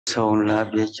Song la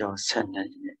biết cho sân này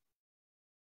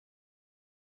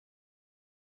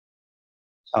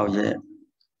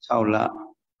sau là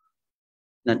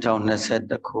nó trong nó sẽ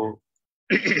được khô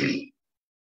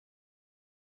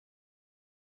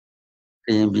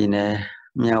cái gì này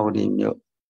nhau đi nhiều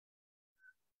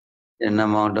để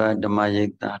nằm ở đóဓမ္မ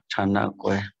ဌာနကွ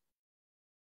ယ်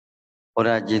ဘု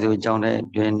ရားကြည်သူကြောင့်တဲ့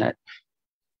တွင်နဲ့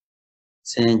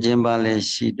ဆင်ကျင်းပါလေ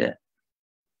ရှိတဲ့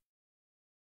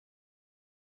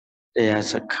တရား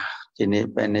စခါဒီနေ့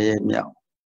ပဲနေ့ရက်မြောက်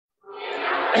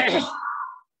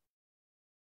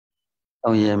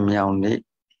3ရက်မြောက်နေ့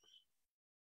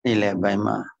နေ့လယ်ပိုင်း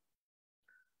မှာ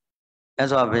မြတ်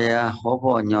စွာဘုရားဟော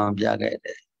ဖို့ညွှန်ပြခဲ့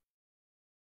တဲ့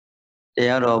တ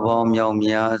ရားတော်ပေါင်းမြောက်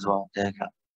များစွာတဲ့က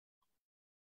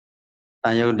သံ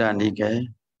ယုတ်တနိကေ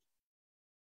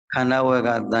ခန္ဓာဝက်က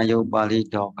သံယုတ်ပါဠိ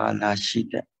တော်ကလာရှိ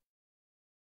တဲ့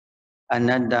အန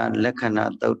တ္တလက္ခဏာ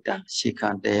သုတ်တံရှိခံ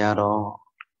တရားတော်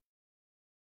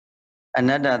အန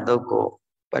တ္တသုတ်ကို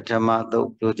ပထမသုတ်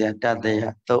ဒုတိယတတိယ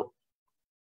သုတ်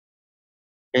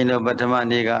အင်းတို့ပထမ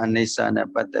နေ့ကအနိစ္စနဲ့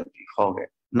ပတ်သက်ပြီးဟောခဲ့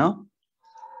နော်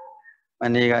မ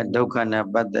နေ့ကဒုက္ခနဲ့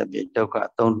ပတ်သက်ပြီးဒုက္ခ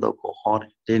သုံးသုတ်ကိုဟောတ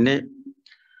ယ်ဒီနေ့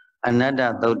အနတ္တ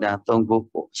သုတ်တံသုံးခု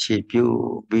ကိုရှေ့ပြု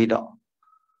ပြီးတော့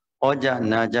ဟောကြား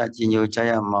နာကြားကြီးညိုကြ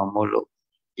ရမှာမို့လို့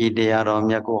ဤတရားတော်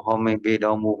မြတ်ကိုဟောမိန်ပေး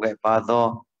တော်မူခဲ့ပါသော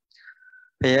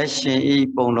ဘုရားရှင်ဤ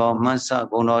ပုံတော်မှတ်စ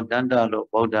ကုံတော်တန်တလို့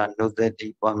ဗုဒ္ဓနုသတိ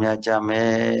ပွားများကြမ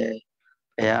ယ်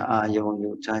ဘုရားအာယုံ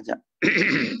ယူထားကြ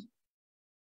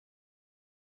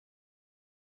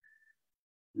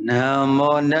န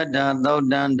မောနတ္တသုတ်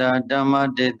တန္တဓမ္မ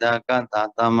တေတကတ္တ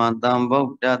သမ္မာသမ္ဗု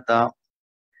ဒ္ဓတ္တ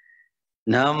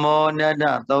နမောနတ္တ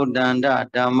သုတ်တန္တ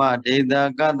ဓမ္မတေတ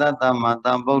ကတ္တသမ္မာသ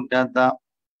မ္ဗုဒ္ဓတ္တ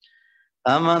သ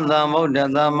မ္မာသမ္ဗုဒ္ဓ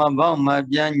တ္တမဘောက်မ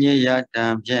ပြည့်ညရတံ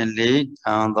ဖြင့်လေး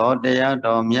ထံသောတရား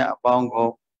တော်မြတ်အပေါင်း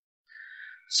ကို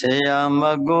ဆေယမ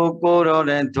ကိုကိုတော်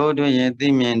တဲ့ထိုးထွင်းရင်သိ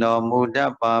မြင်တော်မူတ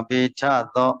တ်ပါပေထ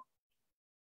သော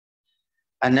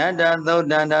အနတ္တသုတ်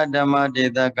တန္တဓမ္မတေ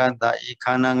တကတ္တဤခ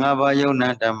န္ဓာ၅ပါးယုံနာ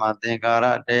ဓမ္မသင်္ကာရ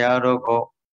တရားတို့ကို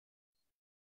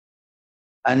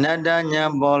အနတ္တဉာ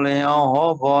ဏ်ပေါ်လင်အောင်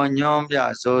ဟောဖို့ညွှန်ပြ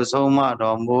ဆိုဆုံးမ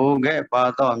တော်မူခဲ့ပါ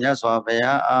သောမြတ်စွာဘု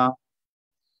ရားအား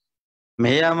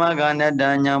မေယမကနတ္တဉာ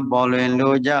ဏ်ပေါ်လင်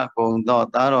လိုကြကုန်သော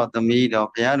သားတော်သမီးတော်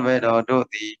ဘုရားတွေတော်တို့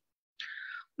သည်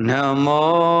န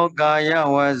မောကာယ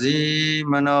ဝစီ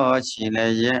မနောရှိလ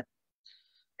ည်းရဲ့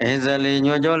အင်းစလီ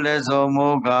ညွှန်ကြောလက်စောမူ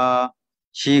ကား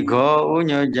ရှိခိုးဥ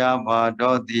ညွှန်ကြပါ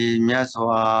တော်သည်မြတ်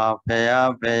စွာဘု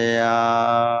ရားဘု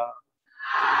ရား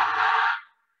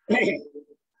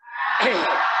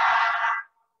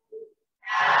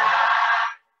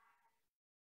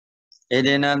ဣ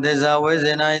တိနသစ္စာဝိဇ္ဇ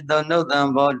နာသောနှုတ်တံ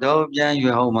ဘောဒုပြန်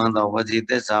၍ဟောမှန်သောဝစီ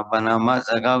သစ္စာပဏ္ဏမစ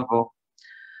ကားကို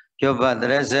ပြုပတ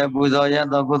ရစေပူဇော်ရ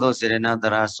သောကုသိုလ်စေရနာတ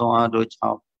ရာဆွန်အားတို့ကြော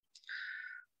င့်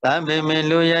သဗ္ဗေမေ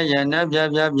လူရယနပြ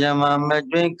ပြပြမမ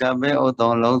တွင်ကပေဥ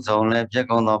တုံလုံးစုံလည်းဖြစ်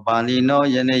ကုန်သောပါဠိနော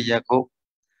ယနေ့ယခု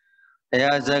တ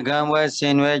ရားစကံဝဲဆ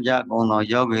င်နွှဲကြကုန်သော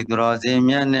ယောဂီသူတော်စင်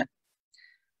မြတ်နှင့်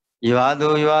ရွာသူ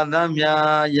ရွာသားများ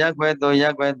ရက်ွယ်သူရ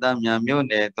က်ွယ်သားများမြို့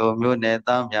နယ်သူမြို့နယ်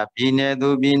သားများပြည်နယ်သူ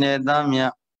ပြည်နယ်သား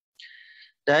များ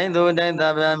တိုင်းသူတိုင်း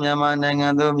သားများမြန်မာနိုင်ငံ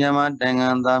သူမြန်မာနိုင်ငံ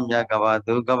သားများကဘာ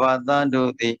သူကဘာသား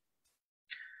တို့သည်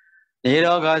နေ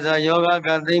ရောဂါစယောဂက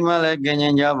သိမှလည်းကင်းကျ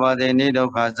င်ကြပါစေနေဒု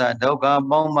က္ခစဒုက္ခ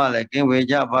ပေါင်းမှလည်းကင်းဝေ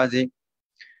ကြပါစေ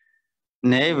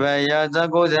နေဗယသ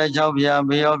96ပြ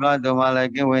ဘယောဂတို့မှလ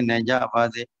ည်းကင်းဝေနိုင်ကြပါ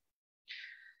စေ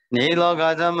နေလောက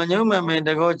သမညုမမေတ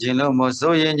ကောခြင်းလို့မ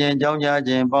ဆိုရင်ခြင်းကြောင်းကြ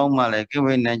ခြင်းပေါင်းမှလည်းကင်း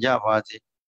ဝေနိုင်ကြပါစေ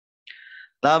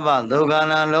သဗ္ဗဒုက္ခ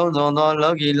နာလုံးစုံသော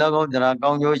လောကီလောကုတ္တရာ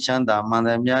ကောင်းကျိုးချမ်းသာမှန်သ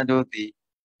မျှတို့သည်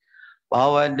ဘာ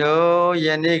ဝတုယ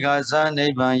နေ့ကသာနိ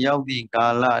ဗ္ဗာန်ရောက်သည့်ကာ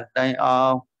လတိုင်အော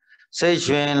င်စိတ်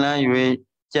ရွှင်လန်း၍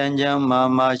ကြံကြံမာ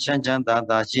မာချမ်းချမ်းသာ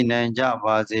သာရှိနိုင်ကြ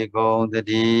ပါစေကုန်သ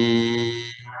တ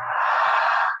ည်း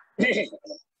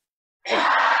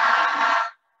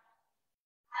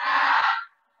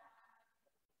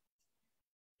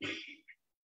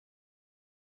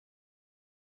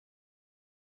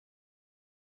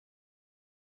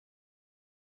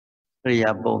ရိ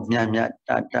ယာပုံမြတ်မြတ်တ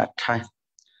တထိုင်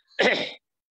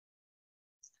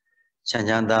ချမ်း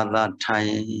ချမ်းသာသာထို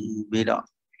င်ပြီးတော့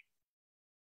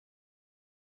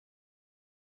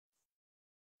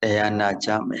တရားနာကြ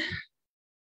မယ်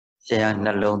တရားနှ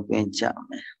လုံးသွင်းကြမ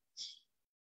ယ်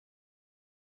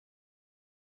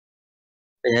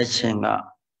ဘုရားရှင်က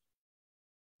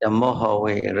ဓမ္မဟော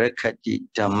ဝေရခတိ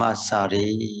ဓမ္မစာရီ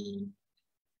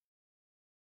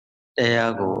တ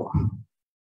ရားကို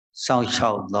စောင့်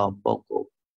ရှောက်သောပုဂ္ဂိုလ်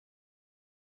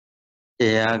တ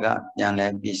ရားကပြန်လဲ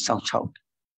ပြီးစောင့်ရှောက်တယ်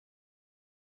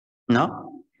နော်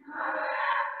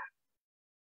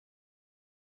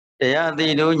တရားသိ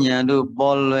တို့ဉာဏ်တို့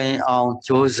ပေါ်လွင်အောင်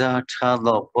ကြိုးစားထား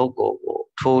သောပုဂ္ဂိုလ်ကို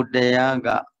ထိုတရားက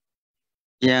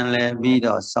ပြန်လည်ပြီး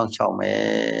တော့စောင့်ရှောက်မ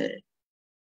ယ်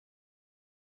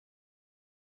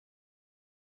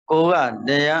ကိုကတ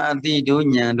ရားအသိတို့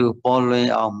ဉာဏ်တို့ပေါ်လွင်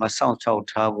အောင်မစောင့်ရှောက်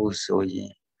ထားဘူးဆိုရ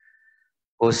င်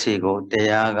ကိုယ်စီကိုတ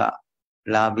ရားက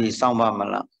လာပြီးစောင့်ပါမ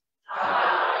လား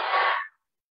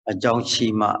အကြောင်းရှိ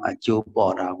မှအကျိုး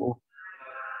ပေါ်တာကို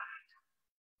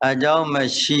အကြောင်းမ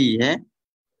ရှိရင်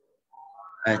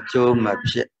အကျိုးမ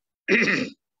ဖြစ်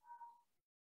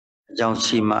အကြောင်း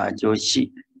ရှိမှအကျိုးရှိ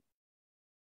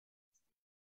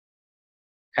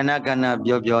ခဏခဏ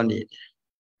ပြောနေတယ်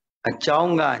အကြော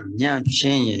င်းကညံ့ဖြ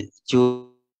င်းရင်အကျိုး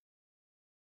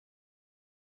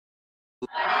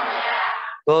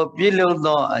ကိုပြုလုပ်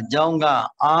သောအကြောင်းက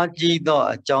အာကြီးသော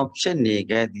အကြောင်းဖြစ်နေ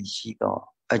ခဲ့သည်ရှိသော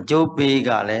အကျိုးပေးက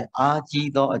လည်းအာကြီး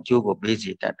သောအကျိုးကိုပေး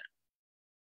စေတတ်တယ်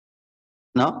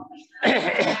နော်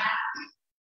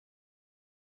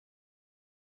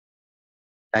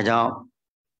ဒါကြောင့်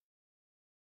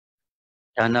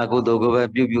ဒါနကုသိုလ်ကိုပဲ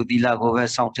ပြုသီလကိုပဲ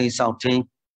စောင့်ထိန်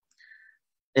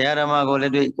တရားဓမ္မကိုလ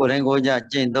ည်းတွေ့ကိုယ်တိုင်းကိုယ်ကြ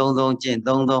ကျင့်သုံးဣ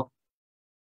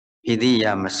တိယ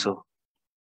မဆို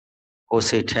ကိုယ်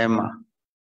စိတ်ထဲမှာ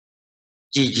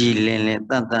ကြည်လင်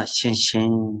တန်ရှင်း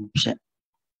ဖြစ်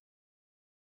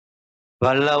ဘ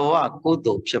လဝကု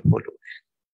သိုလ်ဖြစ်ဖို့လိုတယ်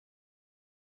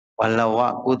ဘလဝ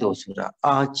ကုသိုလ်ဆိုတာ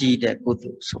အာကြီးတဲ့ကု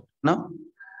သိုလ်ဆိုနော်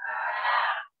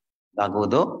ဒါကု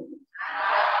သိုလ်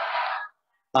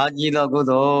အာကြီးသောကု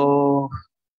သို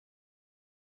လ်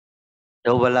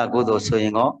ဒုဗလကုသိုလ်ဆိုရ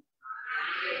င်ကော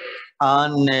အာ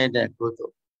နေတဲ့ကုသို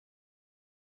လ်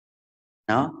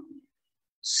နော်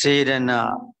စေရနာ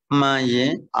မှန်ရ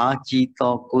င်အာကြီး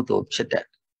သောကုသိုလ်ဖြစ်တဲ့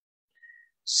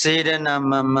စေရနာ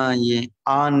မမှန်ရင်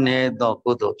အာနေသော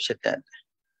ကုသိုလ်ဖြစ်တဲ့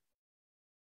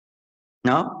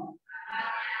နော်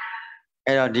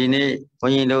အဲ့တော့ဒီနေ့ဘု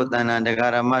န်းကြီးတို့တဏ္ဍာတ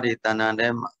ရားဓမ္မတွေတဏ္ဍာထဲ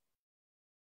မှာ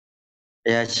တ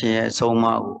ရားရှင်ရဲ့အဆုံးအမ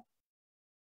ကို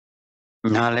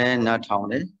နားလဲနားထောင်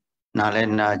တယ်နားလဲ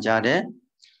နားကြတယ်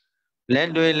လက်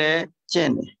တွေလည်းကျ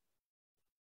င့်တယ်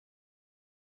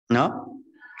နော်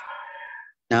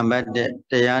နံပါတ်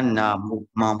1တရားနာမှု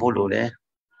မှန်ဖို့လိုတယ်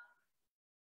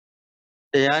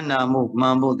တရားနာမှုမှ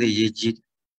န်ဖို့သိရည်ကြီး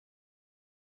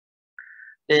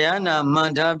တရားနာမှ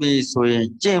န်ထားပြီဆိုရင်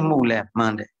ကျင့်မှုလည်းမှ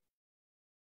န်တယ်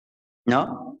နော်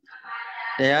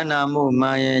တရားနာမှုမှ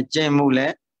န်ရင်ကျင့်မှုလ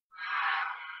ည်း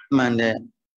မှန်တယ်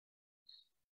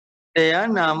တရား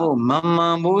နာမှုမမှ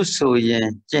န်ဘူးဆိုရင်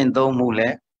ကျင့်သုံးမှုလ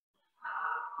ည်း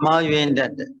မှားယွင်းတ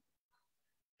တ်တယ်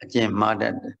အကျင့်မှားတ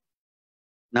တ်တယ်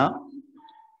နော်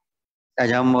ဒါ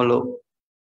ကြောင့်မို့လို့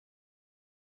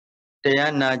တ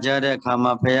ရားနာကြတဲ့အခါ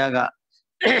မှာဘုရားက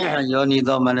ယောနိ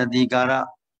သောမနတိကာရ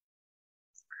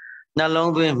နှ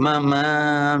လုံးသွင်းမှန်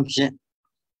ဖြင့်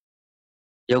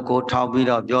ရုပ်ကိုထောက်ပြီး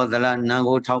တော့ပြောသလားနာမ်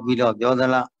ကိုထောက်ပြီးတော့ပြောသ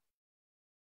လား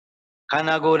ခန္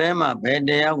ဓာကိုယ်ထဲမှာဘယ်တ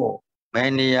ရားကိုဘ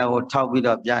ယ်နေရာကိုထောက်ပြီး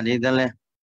တော့ပြနေသလဲ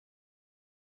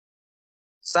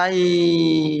စိုက်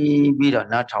ပြီးတော့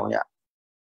နားထောင်ရ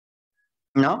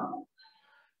နော်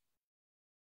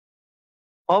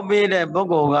ဟောပေးတဲ့ပုဂ္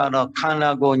ဂိုလ်ကတော့ခန္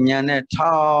ဓာကိုယ်ဉာဏ်နဲ့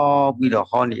ထောက်ပြီးတော့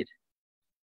ဟောနေတယ်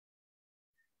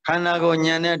ခန္ဓာကိုယ်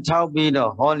ဉာဏ်နဲ့ထောက်ပြီး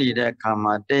တော့ဟောနေတဲ့အခါ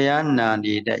မှာတရားနာ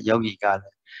နေတဲ့ယောဂီကလ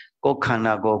ည်းကိုယ်ခန္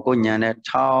ဓာကိုယ်ကိုဉာဏ်နဲ့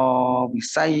ထောက်ပြီး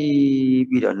စိုက်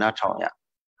ပြီးတော့နားထောင်ရ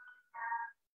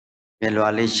မျက်လွှာ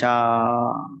လေးရှာ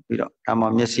ပြီးတော့ဒါမှ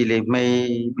မျက်စိလေးမှိတ်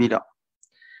ပြီးတော့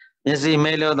မျက်စိ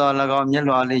မိတ်လို့တော့၎င်းမျက်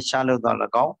လွှာလေးရှာလို့တော့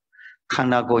၎င်းခန္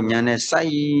ဓာကိုယ်ဉာဏ်နဲ့စို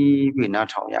က်ပြီးနား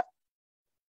ထောင်ရ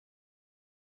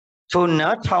ထို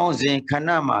နားထောင်စဉ်ခဏ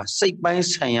မှာစိတ်ပိုင်း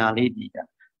ဆိုင်ရာလေးတည်တာ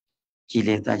ကြည်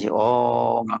လေတတ်ကြဩ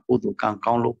ငါကုသိုလ်ကံ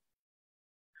ကောင်းလို့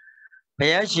ဘု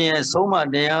ရားရှင်ရဲ့ဆုံးမ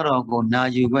တရားတော်ကိုနာ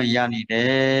ယူခွင့်ရနေတ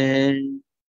ယ်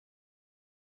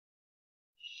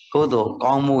ကုသိုလ်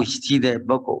ကောင်းမှုရှိတဲ့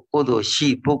ပုဂ္ဂိုလ်ကုသိုလ်ရှိ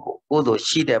ပုဂ္ဂိုလ်ကုသိုလ်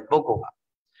ရှိတဲ့ပုဂ္ဂိုလ်က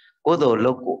ကုသိုလ်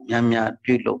လုပ်ကိုများ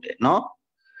ပြုလုပ်တယ်နော်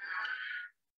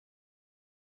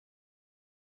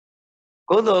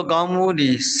ကုသိုလ်ကောင်းမှုတွေ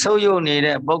ဆုပ်ယုပ်နေ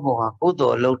တဲ့ပုဂ္ဂိုလ်ဟာကု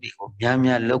သိုလ်အလုပ်တွေကို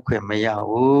များလုပ်ခွင့်မရ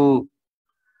ဘူး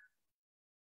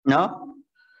နော်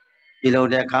ဒီလို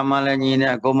တဲ့ခါမှလည်းညီ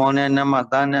နဲ့ကိုမောင်နဲ့နမ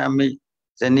သားနဲ့အမိ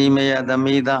ဇနီးမယားသ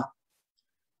မီးသား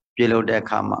ပြုလုပ်တဲ့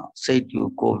ခါမှာစိတ်တူ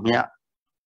ကိုမြ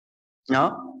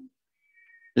နော်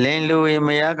လင်းလူရမ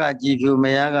ယားကကြည်ဖြူမ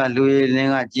ယားကလူရလ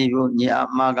င်းကကြည်ဖြူညီအ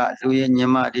မကလူရညီ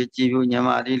မတွေကြည်ဖြူညီမ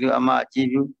တွေလူအမကြည်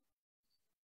ဖြူ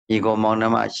ဒီကိုမောင်နှ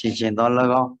မရှင်တော်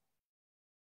၎င်း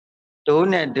တိုး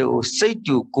နဲ့တူစိတ်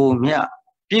တူကိုမြ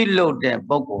ပြုလုပ်တဲ့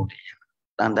ပုဂ္ဂိုလ်တွေ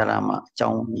တန်တရာမှာအကြော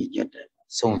င်းညီညွတ်တယ်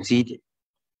စုံစည်းတယ်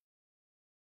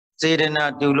စေတနာ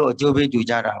တူလို့အကျိုးပေးတူ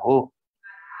ကြတာဟုတ်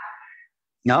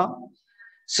နော်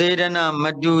စေတနာမ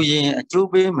တူရင်အကျိုး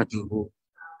ပေးမတူဘူး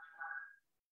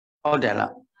ဟုတ်တယ်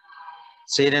လား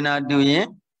စေတနာတူရင်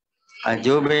အ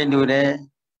ကျိုးပေးတူတယ်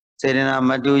စေတနာ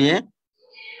မတူရင်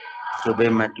အကျိုး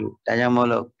ပေးမတူဒါကြောင့်မို့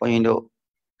လို့ဘုန်းကြီးတို့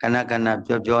ခဏခဏ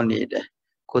ပြောနေတယ်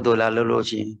ကုသိုလ်လာလို့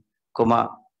ရှိရင်ကိုမ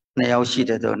နှစ်ယောက်ရှိ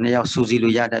တယ်ဆိုနှစ်ယောက်စူးစီ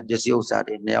လို့ရတဲ့ပစ္စည်းဥစ္စာ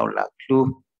တွေနှစ်ယောက်လာလှူ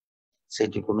စိ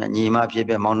တ်တူကိုမြညီမဖြစ်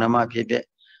ဖြစ်မောင်နှမဖြစ်ဖြစ်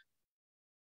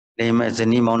လိမ္မေဇ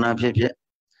နီးမောင်နှမဖြစ်ဖြစ်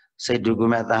စိတ်တူကို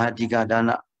မြသာဟတိကဒါန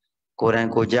ကိုယ်တိုင်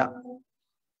ကိုကြ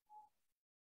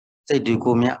စိတ်တူ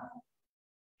ကိုမြ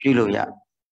ပြုလို့ရ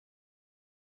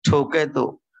ထိုကဲ့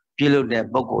သို့ပြုလုပ်တဲ့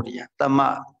ပုဂ္ဂိုလ်တွေကတမ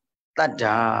တတ္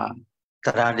တာတ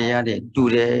ရားတရားတွေတူ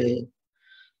တယ်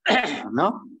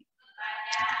နော်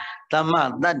တမ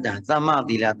တတ္တာသမ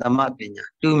သီလသမပညာ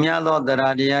တူမြတ်သောတ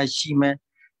ရားတရားရှိမယ်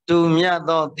တူမြတ်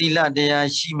သောသီလတရား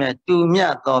ရှိမယ်တူမြ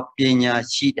တ်သောပညာ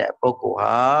ရှိတဲ့ပုဂ္ဂိုလ်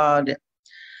ဟာတဲ့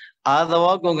အာသဝ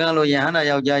ကုန်ကံလို့ယဟန္တာ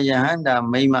ယောက်ျားယဟန္တာ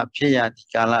မိန်းမဖြစ်ရဒီ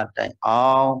ကာလတိုင်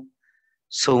အောင်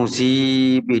စုံစ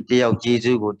ည်းပြီးတယောက်ကျေး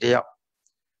ဇူးကိုတယောက်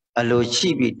အလိုရှိ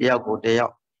ပြီးတယောက်ကိုတယော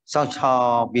က်စောင့်ချော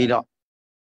က်ပြီးတော့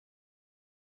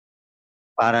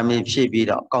ပါရမီဖြည့်ပြီး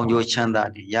တော့ကောင်းကျိုးချမ်းသာ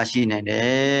တွေရရှိနိုင်တ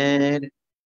ယ်တဲ့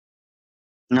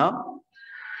နော်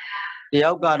တ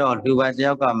ယောက်ကတော့လူပဲတ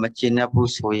ယောက်ကမကျင်တတ်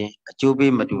ဘူးဆိုရင်အကျိုး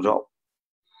ပေးမတူတော့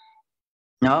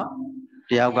နော်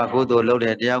တယောက်ကကိုယ်တို့လုပ်တ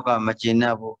ယ်တယောက်ကမကျင်တ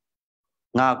တ်ဘူး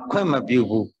ငါခွင့်မပြု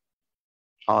ဘူး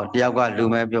ဟောတယောက်ကလူ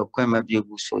မဲပြောခွင့်မပြု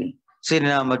ဘူးဆိုရင်စေတ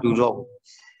နာမတူတော့ဘူး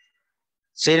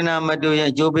စေတနာမတူရင်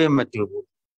အကျိုးပေးမတူဘူး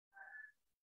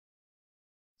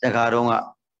တခါတော့က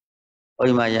ဘု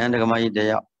ရားမယဟန်ဒကမကြီးတ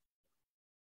ယောက်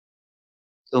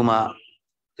သူမှ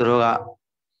သူတို့က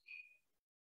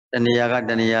တဏှာက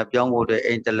တဏှာပြောင်းဖို့အတွက်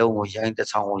အိမ်တစ်လုံးကိုရိုင်းတစ်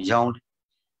ဆောင်ကိုရောင်းတယ်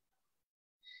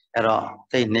အဲ့တော့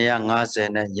သိ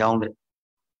250နဲ့ရောင်းတယ်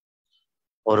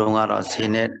ဘုရုံကတော့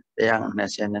ဈေးနဲ့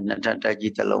120နဲ့နှစ်ထပ်တက်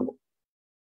ကြီးတစ်လုံးကို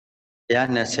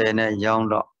120နဲ့ရောင်း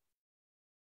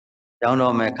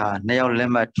တော့မဲ့ခါ2ယောက်လ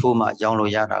က်မှတ်ထိုးမှရောင်း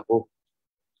လို့ရတာကို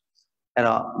အဲ့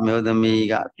တော့မျိုးသမီး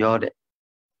ကပြောတယ်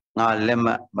ငါလက်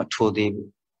မှတ်မထိုးသေး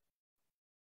ဘူး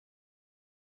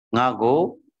ငါကို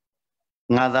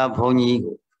ငါသားဘုန်းကြီး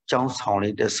ကိုကျောင်းဆောင်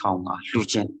လေးတစ်ဆောင်ကလှူ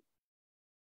ခြင်း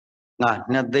ငါ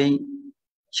2သိန်း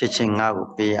ချက်ချင်းငါကို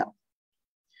ပေးရ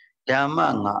ဓမ္မ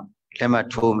ငါလက်မှတ်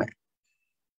ထိုးမယ်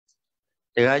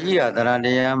တခါကြီးကတရားတ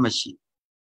ရားမရှိ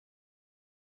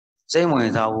စိတ်ဝ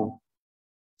င်စားဘူး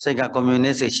စိတ်ကကွန်မြူန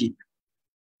စ်စိတ်ရှိ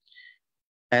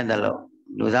အဲ့ဒါလို့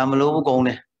လူသားမလို့ဘူးကုန်တ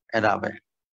ယ်အဲ့ဒါပဲ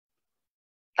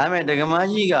ဒါပေမဲ့ဒကမ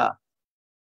ကြီးက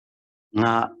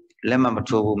ငါလက်မှတ်မ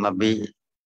ထိုးဘူးမပေး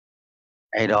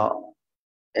အဲ့တော့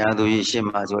တရားသူကြီးရှင်း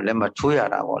မှာဆိုလက်မှတ်ထိုးရ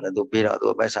တာပေါ့လေသူပေးတော့သူ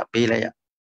ပဲစားပေးလိုက်ရ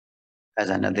အဲ့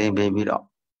ဒါနဲ့သိပေးပြီးတော့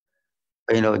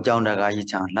ဘိန်းတို့အကြောင်းတကာကြီး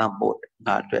ချံလှမ်းပို့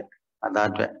ငါအတွက်အသား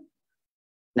အတွက်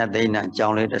2သိန်းနဲ့အကြော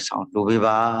င်းလေးတစ်ဆောင်လုပ်ပေး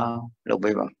ပါလုပ်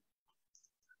ပေးပါ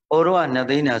ဟိုတော့က2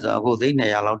သိန်းနဲ့ဆိုအခုသိန်း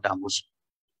200လောက်တန်ဖို့ရှိ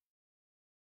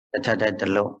တစ်ထပ်တဲ့တ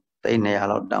စ်လုံးသိန်း200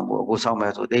လောက်တန်ဖို့အခုဆောက်မ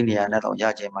ယ်ဆိုသိန်း200နဲ့တော့ရ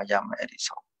ချင်မှရမယ်အဲ့ဒီ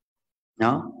ဆောက်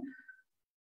နော်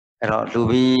အဲ့တော့လူ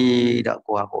ပြီးတော့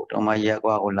ကိုကတော်မကြီးက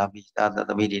ကိုလာပြီးသာ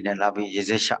သမီတွေနဲ့လာပြီးရေ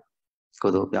စက်ရှ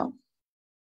ကိုတို့ပြောင်း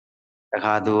တ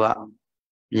ခါသူက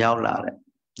ရောက်လာတယ်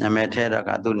နာမည်ထဲတော့က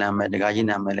သူ့နာမည်ဒကာကြီး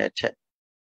နာမည်လည်းထက်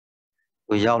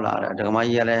သူရောက်လာတယ်ဒကာမ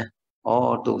ကြီးကလည်းဩ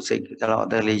သူ့စိတ်တော့အ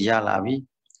သက်လေးရလာပြီ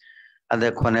အသ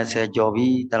က်80ကျော်ပြီ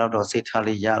တော့စိတ်ထား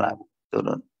လေးရလာပြီသူ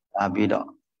တို့လာပြီးတော့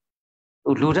သူ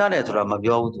လူထားတယ်ဆိုတော့မ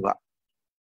ပြောဘူးသူက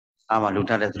မှလူ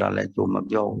ထားတယ်ဆိုတော့လည်းကြိုမ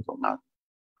ပြောဘူးဆိုတော့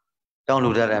တောင်းလူ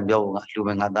ထားတယ်ပြောဘူးကလူ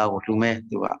ပဲငါသားကိုလူမဲ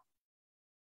သူက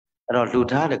အဲ့တော့လူ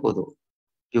ထားတယ်ကိုသူ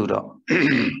ပြုတော့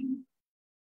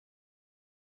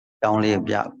တောင်းလေး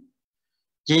ပြ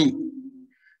ကြည့်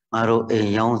ငါတို့အိမ်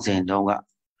ရောင်းစဉ်တုန်းက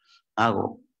ငါ့ကို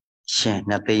ရှင်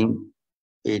2သိန်း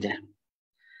ပေးတယ်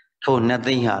ထို့2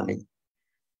သိန်းဟာလေ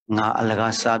ငါအလ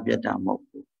ကားစားပြတ်တာမဟုတ်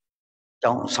ဘူး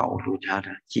တောင်းဆောင်လူထား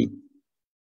တာကြည့်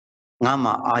ငါ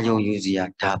မှအာယုံယူစီရ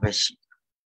ဒါပဲရှိ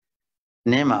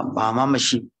နင်းမှာဘာမှမ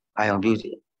ရှိအာယုံပြုစီ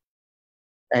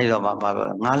အဲ့တော့ဘာပြော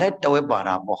လဲငါလည်းတဝဲပါ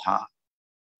တာပေါ့ဟာ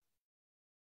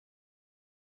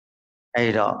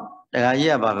အဲ့တော့တခါကြီး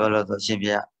ကဘာပြောလို့ဆိုရှင်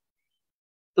ပြ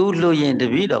သူလူရင်တ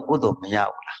ပည့်တော့ကိုယ်တော့မရ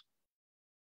ဘူးလား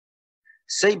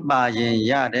စိတ်ပါရင်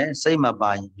ရတယ်စိတ်မ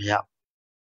ပါရင်မရဘူး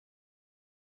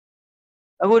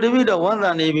အခုတပည့်တော့ဝမ်း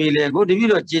သာနေပြီလေအခုတပည့်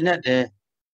တော့ကျင်တတ်တယ်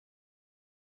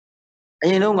အ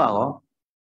ရင်တုန်းကရော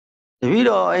တပည့်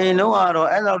တော့အရင်တုန်းကတော့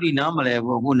အဲ့လောက်ထိနားမလဲ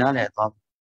ဘူးအခုနားလဲသွား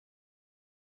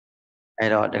အဲ့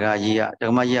တော့ဒကာကြီးကဒက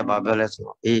မကြီးကဘာပြောလဲဆို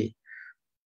တော့အေး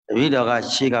တပည့်တော်က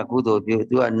ရှေ့ကကုသိုလ်ပြု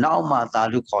သူကနောက်မှသာ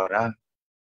လူခေါ်တာ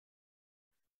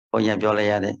ဘုန်းကြီးပြောလိုက်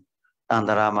ရတယ်တန်တ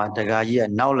ရာမှာဒကာကြီးက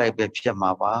နောက်လိုက်ပဲဖြစ်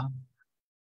မှာပါ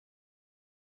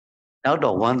နောက်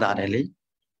တော့ဝမ်းသာတယ်လေ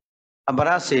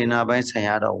Abara Serena by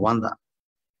Sayataw wanda.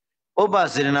 Oba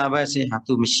Serena by Say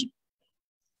Hatu Mishi.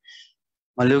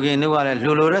 Malugi Nuala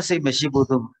Lulura say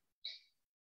Meshibutum.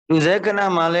 Luzekana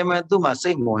Malema Tuma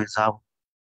say Moensau.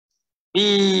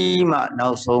 Bima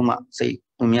now Soma say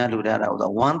Tumia Ludara the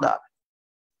wanda.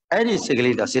 Edi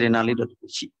Segli the Serena little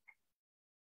Puchi.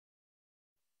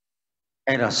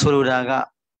 Era Suraga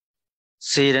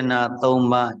Serena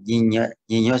Toma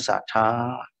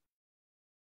Ninyosata.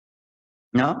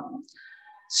 No?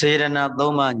 Serena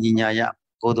Toma Ninyaya,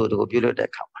 go to the computer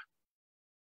that come.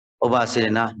 Oba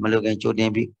Serena, Malugan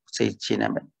Chodimbi, say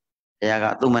Chiname.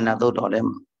 Yaga Tumana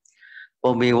Dodolem.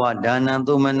 Obiwa Dana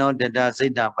Tumano, the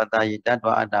Dasida Patai, that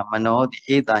was Adamano,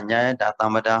 the Eta Naya,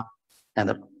 Datamada, and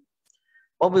the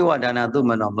Obiwa Dana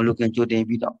Tumano, Malukan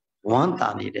Chodimbi, one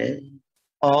tani day.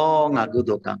 Oh,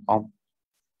 Nagudo can come.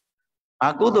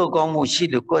 Agudo Gomu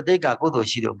Shido, Kodeka Gudo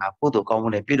Shido, Nagudo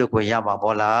Gomu, the Pido Yaba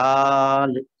Bola,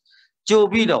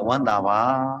 Jobido, one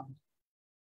dava.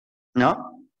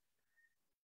 No?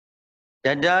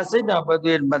 The Dasida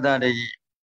Patil Badari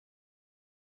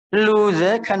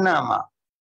Lose Kanama.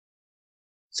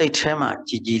 Say Trema,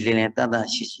 Gigi Lineta,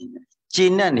 Shishi,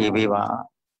 China Nibiva.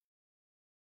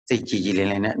 Say Gigi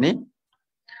Linetni.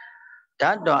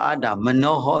 That do Ada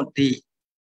Manohoti.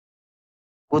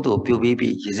 Kudu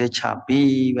Pubibi is a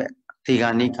chappy,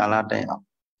 Tigani Kalate.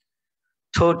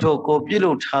 Toto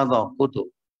Kopilo Chado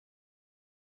Kudu.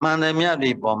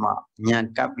 Mandamiadi Boma,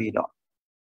 Nyan Capido.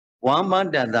 One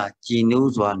month that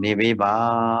Ginus were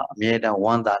Nibiba, made a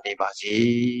wanda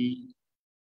Nibazi.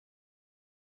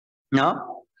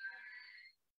 No?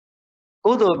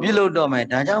 Kudu below Dome,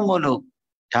 Tajamolo,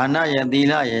 Tana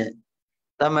Yadila,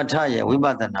 Tamataya,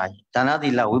 Wibatana,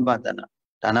 Tanadila Wibatana.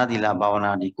 Tanadila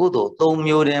Bavanadi Kudo, Tom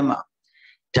Yurema,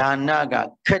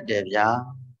 Tanaga, Kedevia,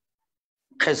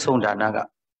 Kesson Danaga.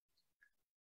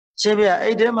 Sebia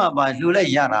Edema by Lula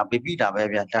Yara, Bibita,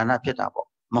 baby, Tana Pitabo,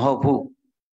 Mahopu.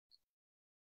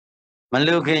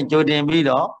 Malukin Jodin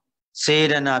Bido,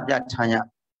 Sedana Piatanya.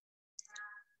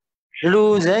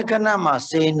 Luzekanama,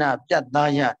 Sena,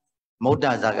 Piataya,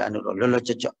 Modazaga, Lolo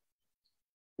Chicho.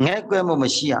 Nequemo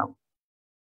Machia.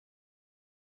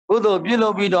 Kudo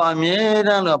Bilo Bido,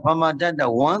 Amira, Pamadanda,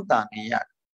 one tania.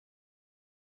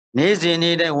 Nezi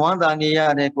need one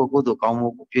tania, they go to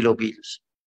Kamu Pilo Bills.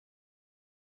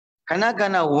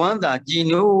 Kanakana wanda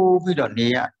Ginu Bido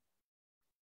Nia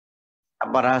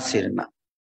Abara Sirna.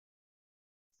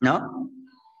 No?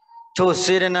 To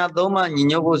Sirena Doma,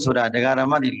 Ninobu Sura, the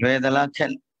Garamadi, Redala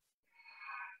Kel.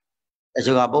 As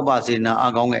you are Boba Sirna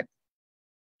Agonge.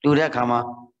 Do that Kama.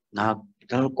 Now,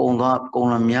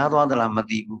 Kona Miado de la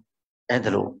Madibu,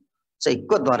 Edlo. Say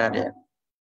good water.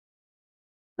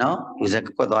 No? You say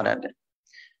good water.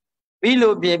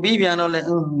 Bilo Bibiano,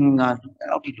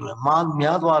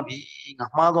 Miadwa be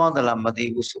Madwa de la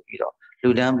Madibu Supiro.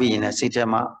 Ludan be in a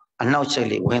sitema, and now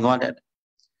Chili, when wanted.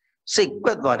 Say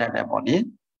good water, body.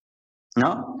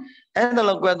 No? And the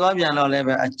Loquaviano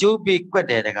level, a Jubi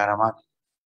quete de Garamat.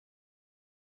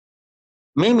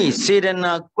 Mimi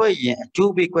Sirena Quay,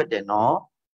 Jubi quete, no?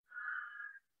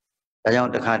 The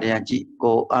young Cardianchi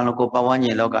go Anoko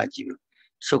Pawani Logaji.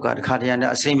 Sugar Cardian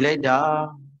assimilate.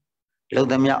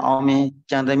 Lodamia Army,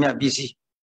 Chandamia BC.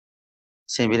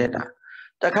 Simileta.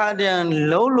 The Cardian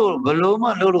Lolo,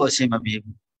 Baloma, Lolo, Sima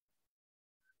Bibu.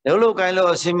 Lolo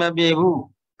Kailo, Sima Bibu.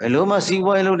 Baloma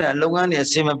Siwalo, and Logan,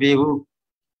 Sima Bibu.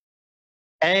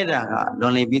 Ada,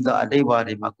 Lonely Bito, a day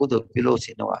body, Makudo,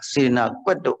 Pilosino, Sina,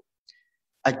 Queto.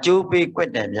 A Jupi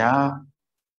Quetem, ya.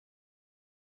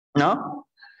 No?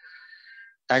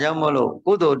 Tajamolo,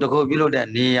 Kudo, the go below that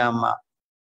Niyama.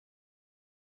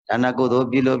 Anagodo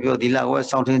below Dila was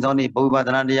something only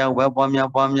Bubadania, well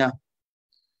Pomia.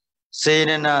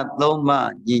 Serena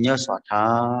Loma,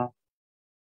 Ginoswata.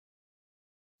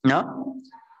 No?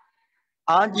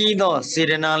 Ajido,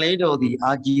 Serena Lido, the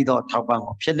Ajido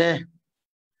Tapang Pide.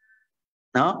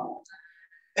 No?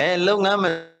 A long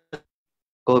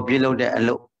go below the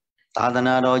alo.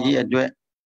 Tadana Rogi at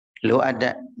low at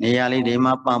that. Nearly the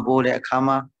map and board at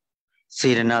Kama.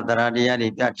 Serena Daradia,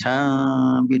 the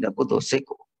Gachan, be the Puto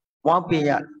Seco. One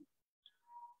pier.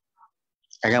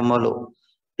 Ayamolo.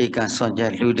 Ikan Sonja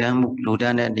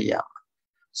Ludan and the Yam.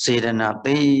 Serena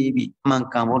baby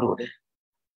Mankamolo.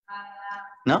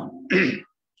 No?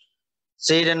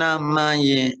 Serena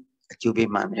Maye, to be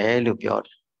man, Lupiot.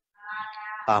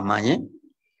 Amaye.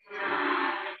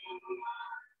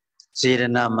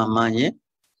 Serena Mamaye.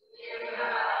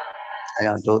 I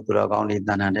am told to the only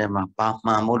Danadema,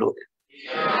 Mamolo.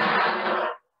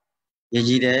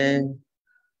 Yejide,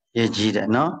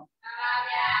 no?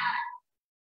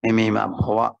 Mimima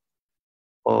Poa.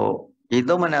 Oh, ဒီ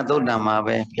သုမနသုတ်တံမှာ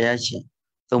ပဲဘုရားရှင်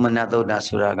သုမနသုတ်တံ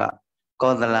ဆိုတာက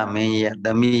ကောသလမင်းရဲ့သ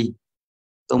မီး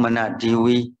သုမနဒီ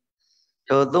ဝီ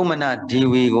တို့သုမနဒီ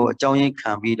ဝီကိုအကြောင်းရင်း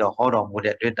ခံပြီးတော့ဟောတော်မူ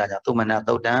တဲ့တွေ့တာကြောင့်သုမန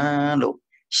သုတ်တံလို့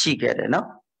ရှိခဲ့တယ်နော်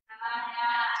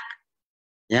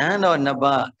ယဟန်တော်နှစ်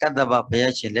ပါးကတ္တဗဘု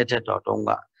ရားရှင်လက်ထက်တော်တုန်းက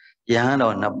ယဟန်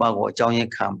တော်နှစ်ပါးကိုအကြောင်းရ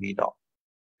င်းခံပြီးတော့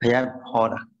ဘုရားဟော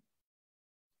တာ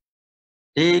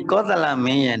ဒီကောသလမ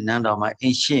င်းရဲ့နန်းတော်မှာအ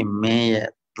င်ရှိမင်းရဲ့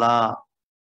သား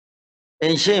အ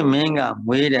င်ရှိမင်းက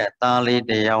မွေးတဲ့သားလေး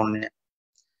တစ်ယောက်နဲ့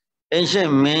အင်ရှိ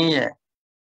မင်းရဲ့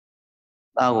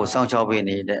သားကိုစောင့်ရှောက်ပေး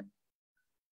နေတဲ့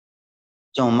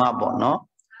ကျွန်မပေါ့နော်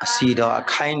အစီတော်အ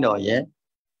ခိုင်းတော်ရဲ့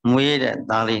မွေးတဲ့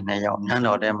သားလေးနှစ်ယောက်နန်း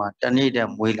တော်ထဲမှာတနေ့တ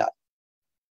ည်းမွေးလာ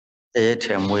တဲ့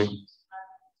ထဲ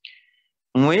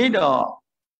မွေးတော့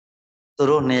သူ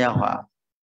တို့နှစ်ယောက်ဟာ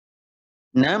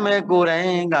နာမည်ကိုယ်တို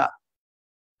င်က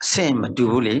အဆင့်မတူ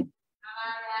ဘူးလေ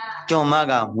ကျွန်မ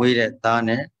ကမွေးတဲ့သား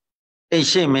နဲ့အိတ်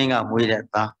ရှိမင်းကမွေးတဲ့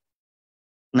သား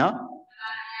နော်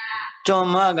ကျွန်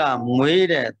မကမွေး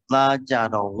တဲ့သားကြ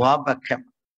တော့ဝါပခက်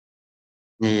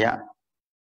နေရ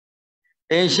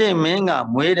အိတ်ရှိမင်းက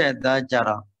မွေးတဲ့သားကြ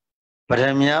တော့ဗရ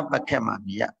မ ्या ပခက်မှာ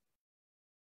နေရ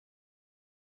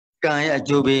ကံရဲ့အ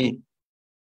ကျိုး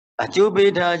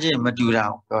ပေးထားခြင်းမတူတာ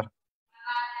ကိုပြောတာ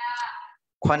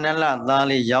ခုနှစ်လသား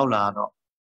လေးရောက်လာတော့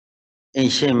အိ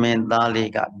မ်ရှိမင်းသားလေး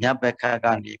ကမြတ်ပခက်က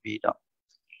နေပြီးတော့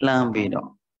လှမ်းပြီးတော့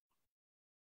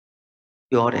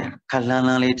ပြောတယ်ခက်လှ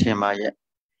မ်းလေးထင်ပါရဲ့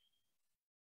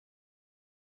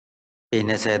ပေ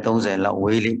20 30လောက်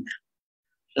ဝေးလိမ့်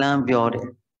လှမ်းပြောတယ်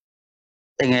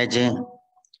တကယ်ချင်း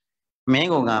မင်း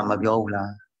ကမပြောဘူး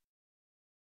လား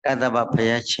ကတ္တဗဘု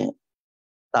ရားရှင်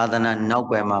သာသနာနော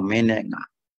က်ွယ်မှာမင်းနဲ့ငါ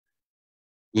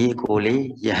ညီအကိုလေး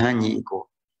ယဟန်ညီအကို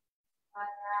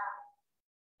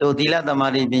တို့သီလသမာ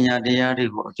ဓိပညာတရားတွေ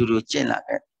ကိုအတူတူကျင့်လာ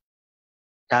ခဲ့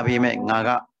ဒါပေမဲ့ငါက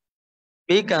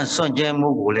ပေးကံစွန့်ကြဲမှု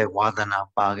ကိုလည်းဝါသနာ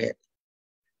ပါခဲ့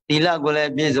သီလကိုလ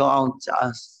ည်းပြည့်စုံအောင်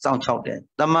စောင့်ချောက်တယ်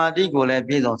သမာဓိကိုလည်း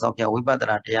ပြည့်စုံစောင့်ချောက်ဝိပဿ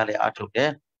နာတရားလည်းအားထုတ်တ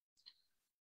ယ်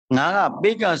ငါက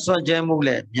ပေးကံစွန့်ကြဲမှုလ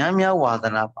ည်းများဝါသ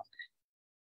နာပါတယ်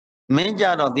မင်းကြ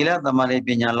တော့သီလသမာဓိပ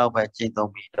ညာလောက်ပဲကျင့်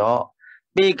သုံးပြီးတော့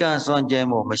ပေးကံစွန့်ကြဲ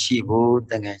မှုမရှိဘူး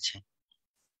တကယ်ချင်း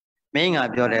မင်းက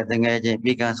ပြောတယ်တကယ်ချင်း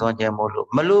ပေးကံစွန့်ကြဲမှုလို့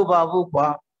မလိုပါဘူးကွာ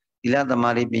သီလသမာ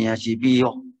ဓိပညာရှိပြီး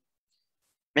ရော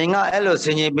မင်းကအဲ့လိုဆ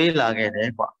င်ခြင်ပေးလာခဲ့တ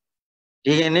ယ်ကွာ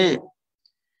ဒီကနေ့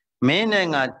မင်းနဲ့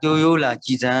ငါတူရိုးလာကြ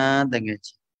ည်စမ်းတကယ်ချ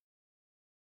င်း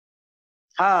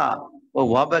ဟာ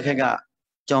ဝါပခက်က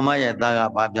ကျော်မရဲ့သားက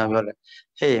ဘာပြောလဲ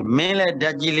ဟေးမင်းလည်းဓာ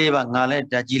တ်ကြီးလေးပါငါလည်း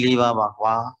ဓာတ်ကြီးလေးပါ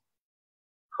ကွာ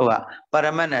ဟုတ်ကပရ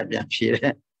မတ်နဲ့ပြန်ဖြေတ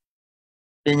ယ်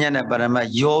ပညာနဲ့ပရမတ်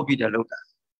ရောပြီးတော့လုပ်တာ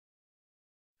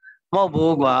မဟုတ်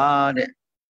ဘူးကွာတဲ့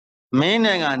မင်း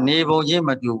နဲ့ကနေပုံချင်းမ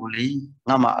တူဘူးလေ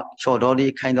ငါမှချော်တော်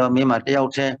လေးခိုင်တော်မင်းမှတယော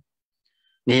က်တည်း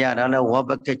နေရတာလဲဝါပ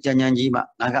ကက်ကြမ်းကြမ်းကြီးမှ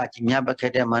ငါကကြီးမြတ်ပက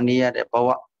က်တဲ့မနေရတဲ့ဘဝ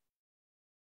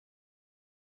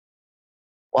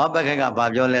ဝါပကက်ကဘာ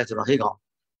ပြောလဲဆိုတော့ဟေ့ကောင်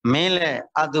မင်းလဲ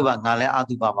အတုပငါလဲအ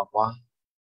တုပပါကွာ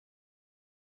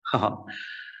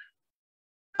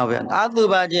ဟုတ်ဗျာအတု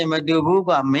ပချင်းမတူဘူး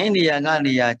ကွာမင်းနေရာငါ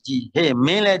နေရာကြည့်ဟေ့မ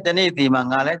င်းလဲတနေ့တည်မှာ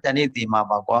ငါလဲတနေ့တည်မှာ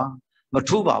ပါကွာမ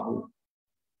ထူးပါဘူး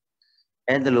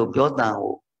အဲ့ဒါလို့ပြောတန်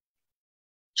ကို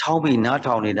ချောင်းပြီးနား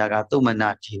ထောင်နေတာကသုမနာ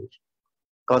တိ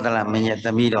ကောသလမင်းရဲ့သ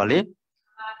မီးတော်လေ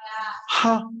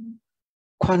ဟာ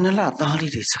ခွနလသား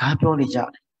လေးတွေစကားပြောနေကြ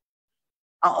တယ်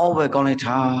အော်ပဲကောင်းလိုက်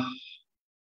တာ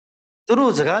သူ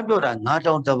တို့စကားပြောတာငါ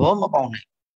တောင်သဘောမပေါက်နဲ့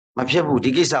မဖြစ်ဘူး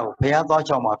ဒီကိစ္စကိုဘုရားသွား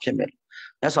ချောင်းမှာဖြစ်မယ်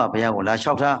မြတ်စွာဘုရားကိုလာ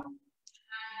လျှောက်တာ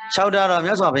တော့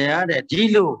မြတ်စွာဘုရားတဲ့ဒီ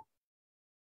လို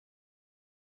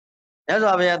မြတ်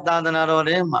စွာဘုရားသာသနာတော်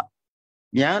ထဲမှာ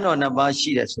ယဟန်တော်နှစ်ပါးရှိ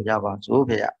တယ်ဆိုကြပါစို့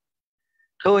ဖေရ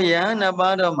ထိုယဟန်နှစ်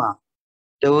ပါးတော်မှာ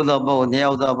တဝသောပုဂ္ဂိုလ်နှစ်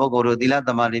ယောက်သောပုဂ္ဂိုလ်တို့သီလသ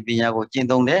မာဓိပညာကိုကျင့်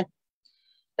သုံးတယ်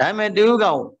ဒါပေမဲ့တဝက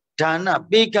ဒါန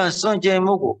ပေးကံစွန့်ကြဲ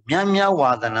မှုကိုများ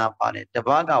ဝါသနာပါတယ်တ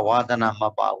ပါးကဝါသနာမ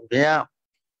ပါဘူးဗျာ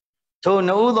ထို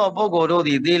နှုတ်သောပုဂ္ဂိုလ်တို့သ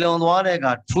ည်သေလုံသွားတဲ့က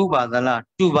ထူပါသလား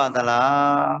တူပါသ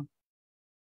လား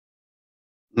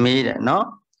မေးတယ်နော်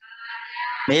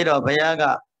မေးတော့ဘုရားက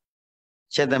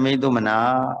ချက်သမိသုမနာ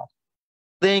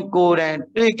သင်ကိုယ်တိုင်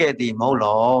တွေ့ခဲ့သည်မဟုတ်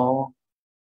လော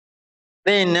သ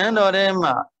င်နန်းတော်ထဲ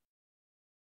မှာ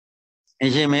အ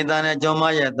ရှင်မေသားနဲ့ကျောင်းမ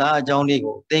ရဲ့သားအကြောင်းလေး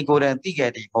ကိုသင်ကိုယ်တိုင်သိ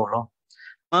ခဲ့သည်မဟုတ်လော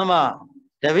မှန်ပါ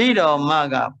တပည့်တော်မ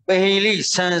ကပဟိလိ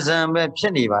ဆန်ဆန်ပဲဖြ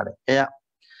စ်နေပါတယ်ဘုရား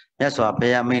မြတ်စွာဘု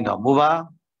ရားမိန့်တော်မူပါ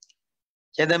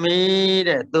ချက်သမိ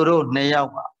တဲ့သူတို့နှစ်ယော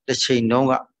က်ကတစ်ချိန်တုန်း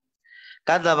ကက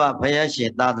တ္တဗဘုရားရှ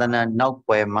င်သာသနာနော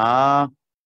က်ွယ်မှာ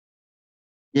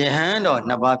ယဟန်တော်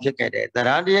နှစ်ပါးဖြစ်ခဲ့တယ်တ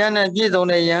ရားတရားနဲ့ပြည့်စုံ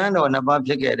တဲ့ယဟန်တော်နှစ်ပါး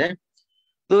ဖြစ်ခဲ့တယ်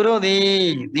သူတို့သည်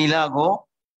သီလကို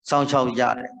စောင့်ရှောက်ရ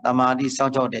တယ်သမာဓိစော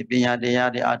င့်ရှောက်တယ်ပညာတ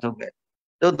ရားတွေအားထုတ်ခဲ့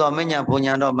都到没年婆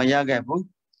娘到没压盖不？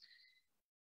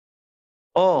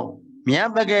哦，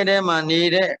面不给的嘛，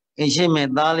你的一些没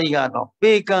打理个到，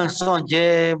别干上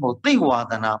节目对话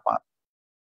的那把，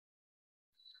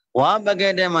我不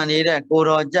给的嘛，你的过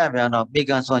了这边到，别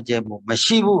干上节目没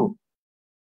西部，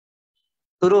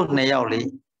都是那样的。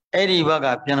哎，你把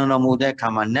个平常的木材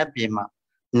看嘛，那边嘛，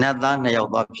那当那要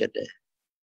多撇的，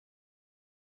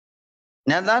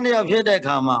那当那要撇的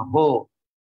看嘛，好。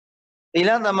伊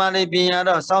拉他妈的边上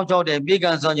的上朝的别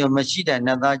干上就没西的，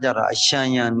那大家的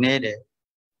襄阳来的，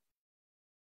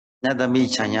那都没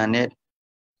襄阳来的。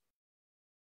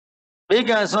别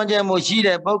干上节没西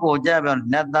的，包括这边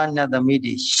那都没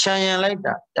的，襄阳来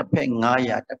的，这配俺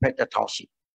呀，这配这讨喜。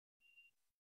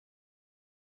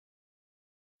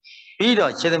别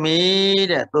的现在没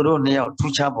的，都是你要出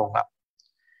车帮啊。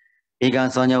别干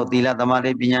上节伊拉他妈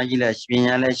的边上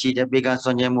来西的，别干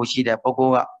上节没西的，包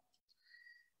括啊。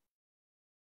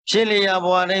这里呀，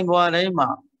不然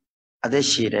嘛，还得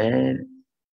写的，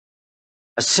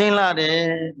生拉的，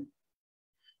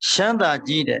想打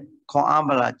机的，看阿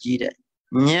不拉机的，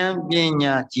年变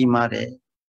年机嘛的，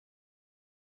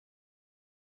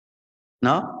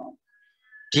喏，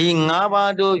第二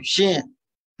把都先，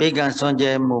别干上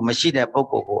节没写的不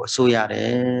过收下的，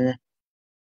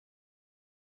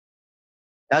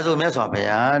但是没说白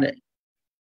呀的，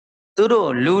都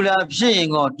都路拉片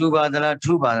我出把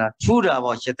的，出了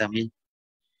我写的没。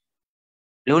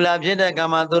路拉片的干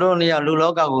嘛？都你要路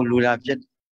老高个路拉片，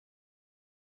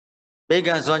别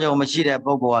干上节我们写的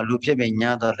不过路片被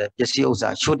伢到了，别是有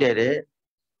啥出的的，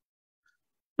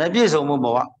那别说我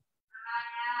没话，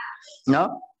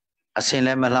喏，现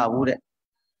在没拉乌的，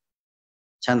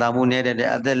像他们那的，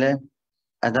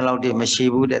阿德老弟没西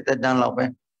部的，在当老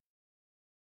板，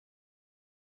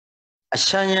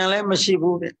襄阳来没西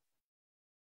部的，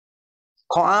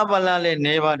看阿巴拉来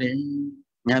那把的，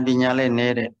伢比伢来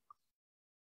那的。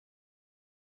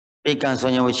别干所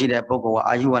有事的，包括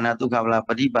阿育那都搞了，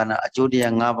不离班啊，就这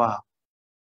样啊吧，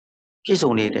几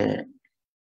种类的。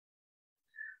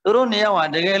都说你要话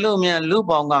这个路面路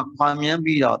帮啊，方面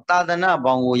比较大的那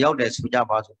帮我要的出家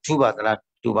吧，出吧的了，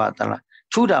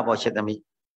出家吧写的没。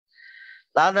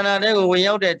大的那这个我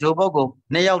要的出包括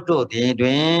你要做的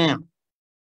对，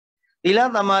伊拉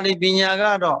他妈的毕业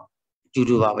个到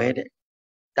出吧为的，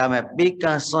他们别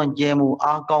干上节目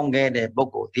阿讲个的包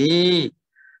括的。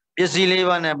别是里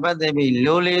边呢，不得比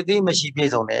流泪的没西别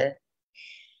种的，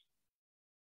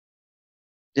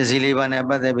别是里边呢，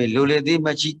不得比流泪的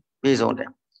没西别种的。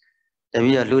这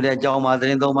边流泪叫嘛的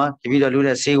人多嘛，这边流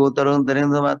泪谁个的人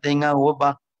多嘛，听啊我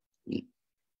吧，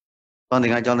当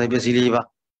听啊讲的别是里边，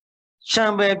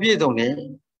上边别种的，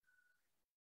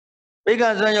别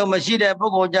个说有没西的，不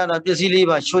过讲的别是里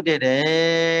边说的，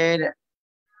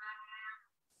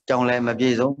讲来没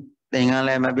别种，听啊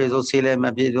来没别种，谁来没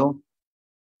别种。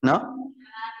喏，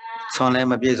从来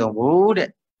没别种不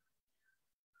的。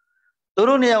都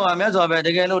说你话没说白，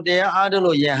这个路这阿德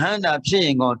路也很大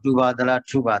便宜我出吧的了，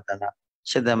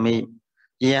现在没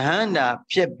也很大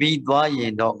便比多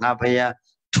人多，俺朋友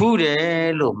出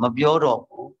的路没标着，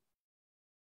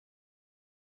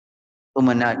我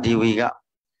们那地位个，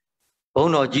我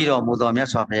那知道没到没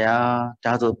说白呀，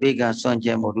他说别个上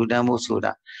节目路的没说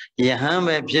的，也很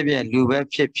白路白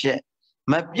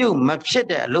没撇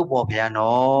的路不偏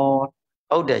喏，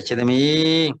好的现在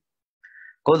没。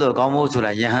高度高木出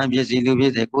来，也很别是路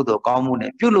别在高度高木呢，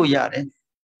比路亚的，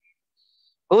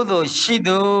高度西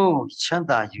度强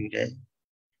大有的，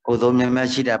高度慢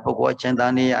西的，不过强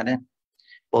大的呀的，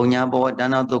包年包我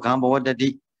单那都看包我的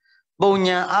地，包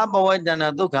年阿包我单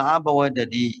那都看阿包我的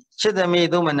地，现在没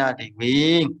都没那地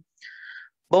位，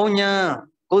包年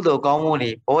高度高木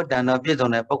的，包我单那别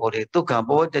种的，不过的都看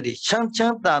包我的地，强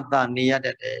大你呀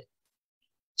的，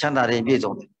强大的别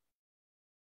种的，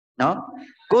喏。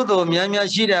高度面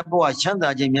西的不话，强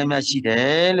大就面西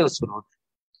的了，说了。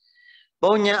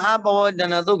包年阿包我的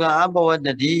那都看阿包我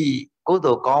的地，高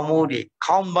度高木的，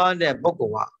康巴的不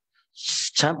过啊，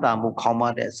强大木康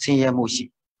巴的，深夜木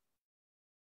西，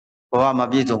不话嘛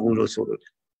别种不了说了。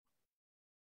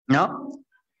喏，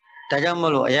大家没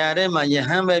路，呀的嘛也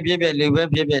很别六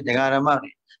别，这个人嘛，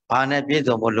把那别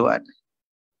种不路的，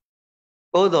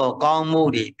高度高木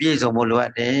的别种不路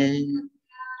的。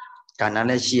看那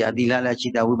来西亚，地来西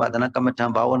的，我把那干嘛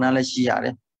谈把我拿来西亚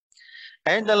的，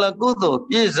哎，那了古道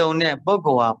别种呢，包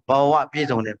括啊，包啊别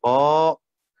种的包，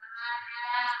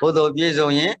古道别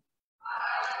种人，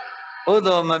古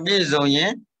道没别种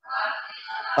人，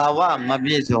包啊没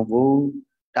别种不，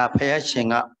大配合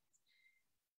性啊，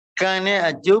干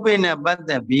呢就被那不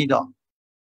得比到，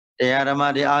这样的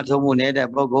嘛的阿头木那的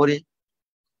包括的，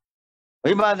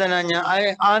 ဝိပဿနာဉာဏ်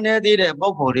အားနည်းသေးတဲ့ပု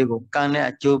ဂ္ဂိုလ်တွေကိုကံနဲ့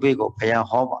အကျိုးပေးကိုဘုရား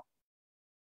ဟောပါ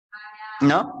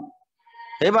နော်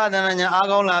ဝိပဿနာဉာဏ်အား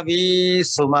ကောင်းလာပြီ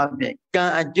ဆိုမှပြင်ကံ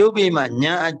အကျိုးပေးမှ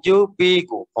ဉာဏ်အကျိုးပေး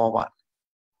ကိုဟောပါ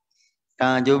ကံ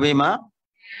အကျိုးပေးမှ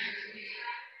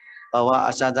ဘဝ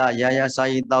အစသရာယာစာ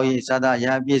ရေးတောက်ရေးစသ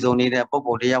ရာပြည့်စုံနေတဲ့ပုဂ္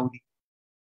ဂိုလ်တရားဦး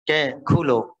ကဲခု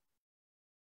လို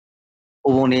ဥ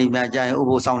ပုံနေမြကြရင်ဥ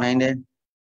ပုံဆောင်နိုင်တယ်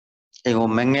အိမ်ကို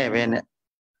မငဲ့ပဲနဲ့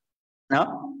နော်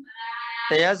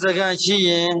တရားစကားရှိရ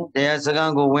င်တရားစ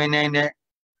ကားကိုဝင်နိုင်တယ်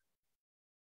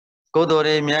ကိုယ်တော်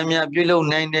တွေများများပြုလုပ်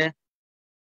နိုင်တယ်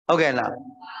ဟုတ်ကဲ့လား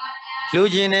လူ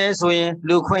ကျင်နေဆိုရင်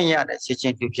လူခွင့်ရတယ်ချက်ချ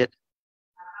င်းပြုဖြစ်တယ်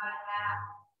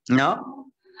နော်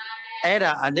အဲ့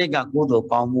ဒါအတိတ်ကကုသိုလ်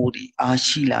ကောင်းမှုတွေအား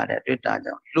ရှိလာတဲ့တွေ့တာ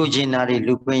ကြောင့်လူကျင်တာတွေ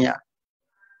လူခွင့်ရ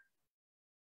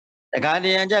တခါတ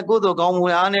ည်းအကျကုသိုလ်ကောင်းမှု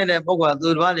အားနေတဲ့ပုဂ္ဂိုလ်ကသူ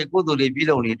တစ်ပါးတွေကုသိုလ်တွေပြု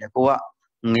လုပ်နေတယ်ကိုက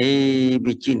ငေး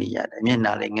ပြီးကြည့်နေရတယ်မျက်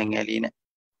နှာလေးငယ်ငယ်လေးနဲ့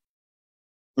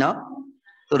နော်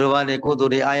သူတစ်ပါးတွေကုသို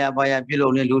လ်တွေအာရပါရပြုလု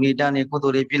ပ်နေလူနေတန်းနေကုသို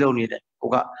လ်တွေပြုလုပ်နေတယ်ကို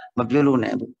ကမပြုလုပ်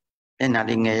နိုင်ဘူးမျက်နှာ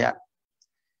လေးငယ်ရ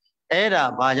အဲ့ဒါ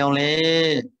ဘာကြောင့်လဲ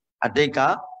အတိတ်က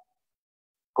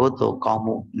ကုသိုလ်ကောင်း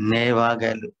မှုနေပါ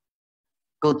ခဲ့လို့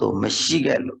ကုသိုလ်မရှိ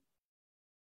ခဲ့လို့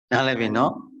နားလည်ပြီ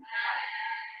နော်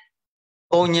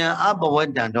ပုံညာအဘဝ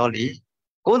တ္တံတော်လေ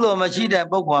ကုသိုလ်မရှိတဲ့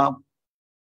ပုဂ္ဂိုလ်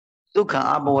ဒုက္ခ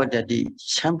အဘဝတ္တတိ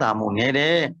ချမ်းသာမှုနေတ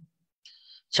ယ်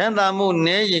ချမ်းသာမှု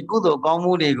နေရင်ကုသိုလ်ကောင်း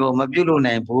မှုတွေကိုမပြုလုပ်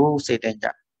နိုင်ဘူးစိတ်တကြ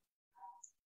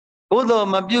ကုသိုလ်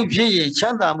မပြုဖြစ်ရင်ချ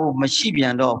မ်းသာမှုမရှိပြ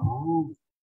န်တော့ဘူး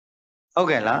ဟုတ်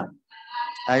ကဲ့လား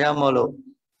အဲကြောင့်မို့လို့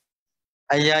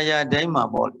အရာရာတိုင်းမှာ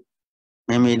ပေါ့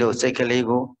မိမိတို့စိတ်ကလေး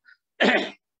ကို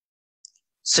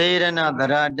စေရနာသ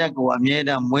ရတက်ကိုအမြဲတ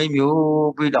မ်းမွေးမြူ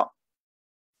ပြီးတော့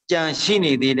ကြံရှိ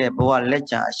နေသေးတဲ့ဘဝလက်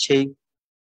ကြံအချိန်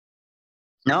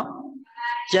နော်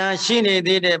ကြံရှိနေ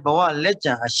သေးတဲ့ဘဝလက်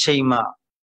ကြံအချိန်မှာ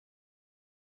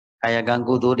ကာယကံ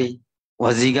ကုသိုလ်တွေဝ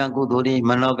စီကံကုသိုလ်တွေ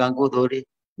မနောကံကုသိုလ်တွေ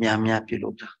များများပြုလု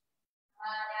ပ်တာ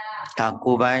ဒါ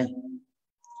ကိုယ်ပိုင်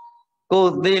ကို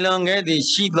ယ်သေးလွန်ခဲ့သည်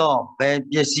ရှိသောဘယ်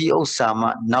ပစ္စည်းဥစ္စာမှ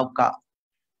နောက်က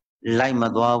လိုက်မ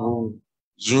သွားဘူး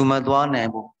ယူမသွားနိုင်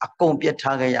ဘူးအကုန်ပြတ်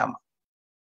ထားခဲ့ရမှာ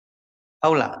ဟု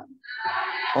တ်လား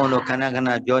ဘုန်းတော်ခဏခဏ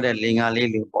ပြောတဲ့လင်္ကာလေး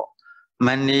လူပေါ့မ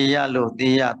နေရလို့တေ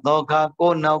ရသောခါ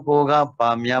ကိုနောက်ကိုကပါ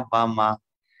မြပါမှာ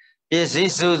ပစ္စ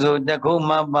ည်းစုစုတခု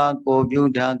မှပါကိုပြု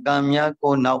တာကံများ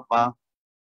ကိုနောက်ပါ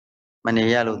မနေ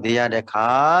ရလို့တေရတဲ့ခါ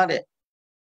တဲ့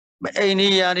အိန္ဒိ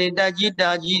ယတွေတကြီး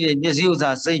တွေပစ္စည်းဥစ္စာ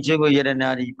စိတ်ချကိုယရနာ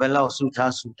တွေဘယ်လောက်စု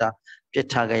ထားပြစ်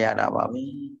ထားခဲ့ရတာပါပဲ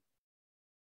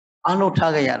အလုံး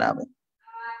ထားခဲ့ရတာပဲ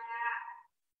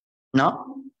နော်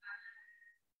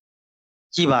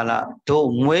ကြည့်ပါလားတို့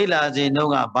မွေးလာစဉ်တု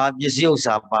န်းကဘာပစ္စည်းဥစ္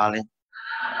စာပါလဲ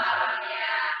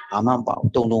ဘာမှမပါ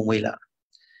ဘူးတုံမွေးလာ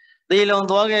သေလွန်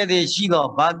သွားခဲ့သည်ရှိတော့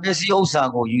ဘာပစ္စည်းဥစ္စာ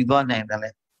ကိုယူသွားနိုင်တယ်လဲ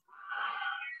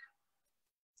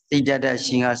တိတ္တ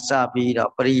ရှင်ကစပြီး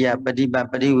တော့ပရိယပฏิပတ်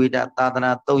ပရိဝေဒသာသ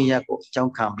နာ၃ရပ်ကိုအကြော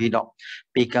င်းခံပြီးတော့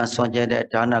ပေကံဆွမ်းကျက်တဲ့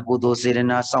ဒါနကုသိုလ်စေရ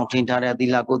နာစောင့်ထင်းထားတဲ့သီ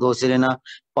လကုသိုလ်စေရနာ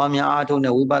ပွားများအားထုတ်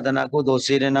တဲ့ဝိပဿနာကုသိုလ်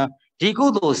စေရနာဒီကု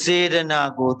သိုလ်စေရနာ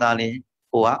ကိုသာလေ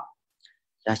ဟိုက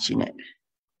ရရှိနေတယ်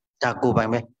ဒါကိုပို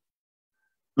င်ပဲ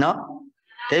နော်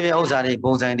ဒီပြဥစ္စာတွေ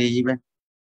ပုံစံတွေကြီးပဲ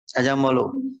အဲကြောင့်မို့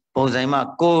လို့ပုံစံမှာ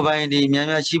ကိုပိုင်တွေများ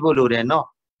များရှိဖို့လိုတယ်နော်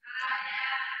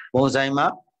ပုံစံမှာ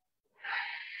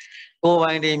ကို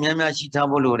ပိုင်တွေများများရှိထား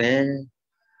ဖို့လိုတယ်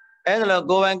အဲဒါလို့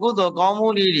ကိုပိုင်ကုသိုလ်ကောင်းမှု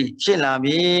တွေဖြစ်လာ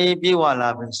ပြီပြေဝလာ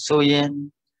ပြီဆိုရင်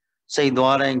စိတ်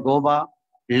သွားတိုင်းကိုပါ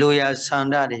လူရဆန္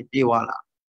ဒတွေပြေဝလာ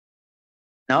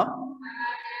နော်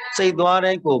စိတ်သွား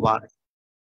တိုင်းကိုပါ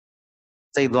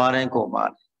စိတ်သွားတိုင်းကိုပါ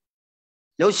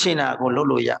လှုပ်ရှင်တာကိုလှုပ်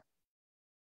လို့ရ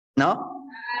နော်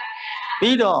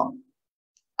ပြီးတော့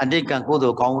အတိတ်ကကု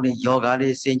သိုလ်ကောင်းမှုတွေယောဂါတွေ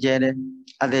စင်ကြဲတယ်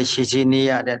အသက်ရှိနေ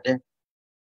ရတတ်တယ်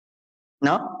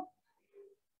နော်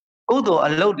ကုသိုလ်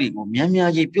အလုပ်တွေကိုများ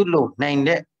များကြီးပြုလုပ်နိုင်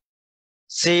တဲ့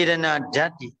စေရနာဓာ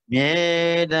တ်တွေမြဲ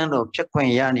တမ်းလို့ဖြစ်ခွ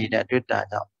င့်ရနေတဲ့တွေ့တာ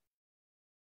ကြောင့်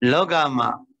လောကမှာ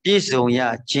ပြည့်စုံရ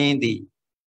ခြင်းသည်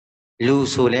လူ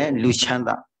ဆိုလဲလူချမ်း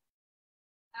သာ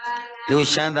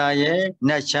ရဲ့န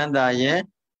တ်ချမ်းသာရဲ့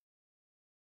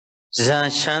ဇန်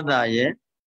ချမ်းသာရဲ့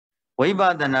ဝိပ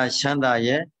ဿနာချမ်းသာ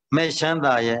ရဲ့မဲ့ချမ်း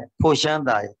သာရဲ့ဖို့ချမ်း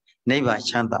သာရဲ့နိဗ္ဗာန်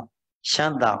ချမ်းသာ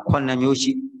9မျိုး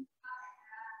ရှိ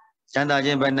ချမ်းသာခြ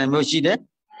င်းဘယ်နှမျိုးရှိတယ်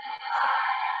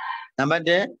နံပါတ်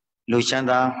1လူချမ်း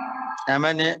သာနံပါ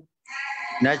တ်2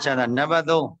နတ်ချမ်းသာနံပါတ်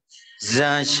3ဇ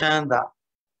န်ချမ်း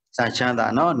သာ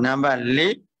နော်နံပါတ်4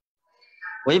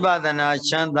ဝိပဿနာ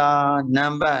ချမ်းသာနံ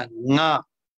ပါတ်5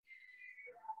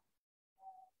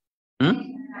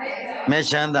မဲ့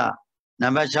ချမ်းသာနံ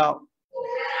ပါတ်6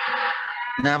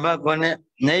နံပါတ်9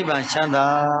နိဗ္ဗာန်ချမ်းသာ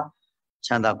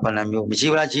9မျိုးမရှိ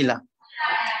ဘူးလားရှိလား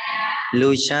လူ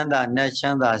ချမ်းသာနတ်ချ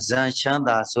မ်းသာဇန်ချမ်း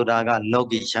သာဆိုတာကလော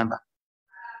ကီချမ်းသာ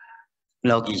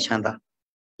လောကီချမ်းသာ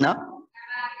နော်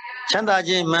ချမ်းသာ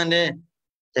ခြင်းမှန်တယ်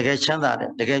တကယ်ချမ်းသာတယ်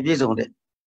တကယ်ပြည့်စုံတယ်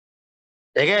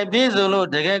တကယ်ပြည့်စုံလို့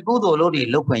တကယ်ကုသိုလ်လို့ဒီ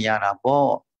လုပ်ခွင့်ရတာ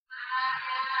ပေါ့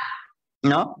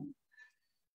နော်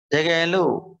တကယ်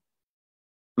လို့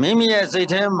မိမိရဲ့စိတ်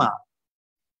ထဲမှာ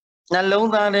နှလုံး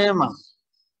သားထဲမှာ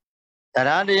တ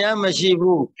ရားတရားမရှိ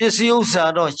ဘူးပစ္စည်းဥစ္စာ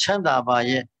တော့ချမ်းသာပါ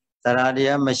ရဲ့တရားတ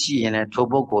ရားမရှိရင်လည်းထို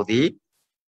ပုဂ္ဂိုလ်သည်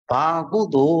ဘာကု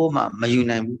သိုလ်မှမယူ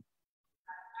နိုင်ဘူး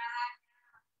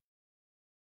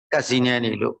ကစီနေ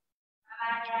နေလို့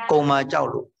ကုံမှာကြောက်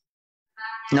လို့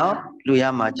နော်လူရ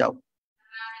မှာကြောက်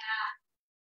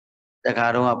တခါ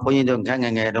တော့ဘုန်းကြီးတို့ခက်င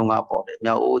ယ်ငယ်တုန်းကပေါ့တယ်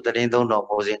မြောက်ဦးတရင်သုံးတော်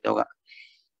ဘိုးစဉ်တို့က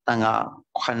တန်ခါ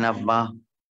9ပါး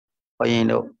ဘုန်းကြီး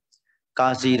တို့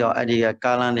ကားစီးတော့အဲ့ဒီက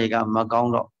ကားလမ်းတွေကမကော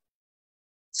င်းတော့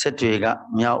စစ်တွေက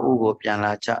မြောက်ဦးကိုပြန်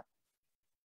လာကြ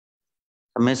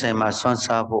သမင်းဆိုင်မှာဆွမ်း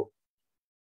စားဖို့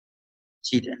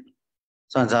ကြည့်တယ်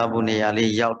ဆွမ်းစားဖို့နေရာ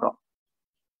လေးရောက်တော့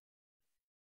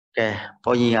ကဲ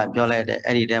ဘုန်းကြီးကပြောလိုက်တယ်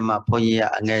အဲ့ဒီထဲမှာဘုန်းကြီးက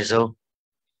အငယ်ဆုံး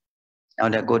နော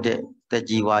က်တဲ့ကိုယ့်တက်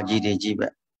ကြီးဝါကြီးတွေကြီးပဲ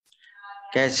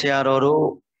ကဲဆရာတော်တို့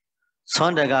ဆွ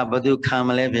မ်းတကဘယ်သူခံမ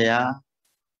လဲဗျာ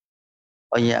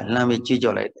ဘုန်းကြီးကလှမ်းပြီးကြည့်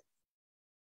ကြော်လိုက်တယ်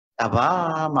ဒါဘာ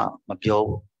မှမပြော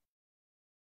ဘူး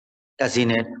ကစီ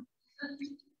နေ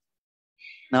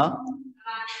နော်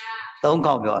သုံး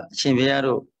ခေါက်ပြောအရှင်ဘုရား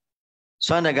တို့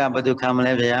ဆွမ်းတကဘယ်သူခံမ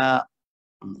လဲဗျာ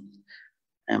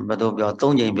ဘယ်သူပြော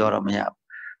၃ချိန်ပြောတော့မရဘူး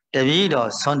တပည့်တော်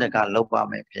ဆွမ်းတကလောက်ပါ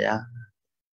မယ်ဗျာ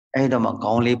အဲ့တော့မှ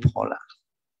ခေါင်းလေးဖော်လာ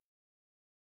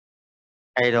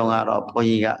အဲ့တော့ကတော့ဘုန်း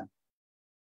ကြီးက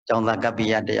ကျောင်းသားကပ္ပိ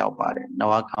ယတယောက်ပါတယ်န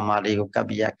ဝခမလေးကိုကပ္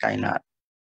ပိယကင်လာ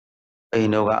ဘိ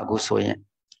န်းတို့ကအခုဆိုရင်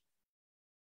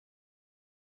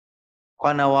ခွ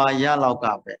နဝါရလောက်က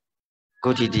ပဲဂု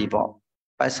ဋ္ဌိတိပေါ့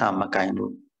ပိုက်ဆံမကင်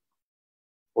ဘူး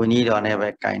ဝိနည်းတော်နဲ့ပဲ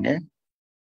ကင်တယ်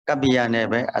ကပ္ပိယနဲ့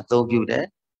ပဲအသုံးပြုတယ်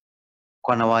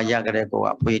ခွနဝါရကြတဲ့ကောက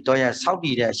ဘွေတော်ရဆောက်တ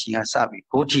ည်တဲ့အချိန်ကစပြီး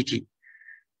ဂုဋ္ဌိတိ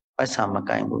ပိုက်ဆံမ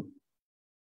ကင်ဘူး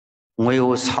ငွေ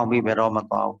ကိုဆောင်းပြီးဘယ်တော့မ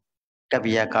သွားဘူးကပ္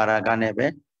ပိယကာရကနဲ့ပဲ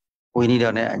ဝိနည်း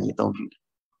တော်နဲ့အညီသုံးပြုတယ်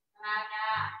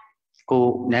ကို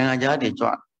နိုင်ငံသားတွေကြွ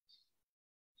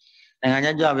နိုင်ငံ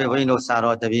သားကြွပဲဘုန်းကြီးတို့စာ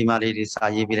တော်တပည့်မလေးတွေစာ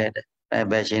ရေးပြလိုက်တယ်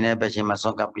ဘယ်ရှင်နဲ့ဘယ်ရှင်မှဆွ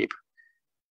န့်ကပ်ပြပါ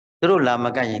သူတို့လာမ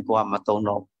ကတ်ရင်ကိုကမသုံး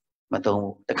တော့မသုံး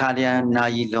ဘူးတခါတည်းနာ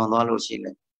ယီလွန်သွားလို့ရှိရ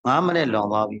င်9မိနစ်လွန်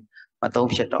သွားပြီမသုံး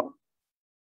ဖြစ်တော့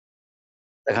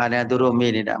တခါတည်းသူတို့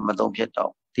မေ့နေတာမသုံးဖြစ်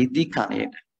တော့ဒီတိခံနေ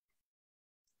တယ်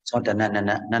စောတန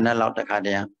နလောက်တခါတ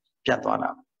ည်းပြတ်သွားတာ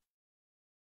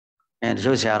တ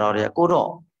ချို့ဆရာတော်တွေကို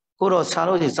တော့စား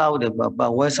လို့စားဖို့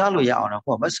ဝယ်စားလို့ရအောင်တော့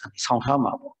ကိုကမဆောင်းထား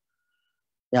မှာပေါ့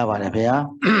ရပါတယ်ဗျာ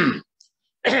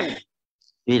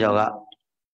ပြီးတော့က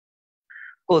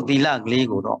ကိုသီလကလေး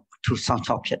ကိုတော့အထူးစောင့်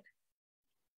ရှောက်ဖြစ်တယ်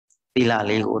သီလ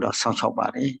လေးကိုတော့စောင့်ရှောက်ပါ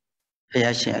တယ်ဘု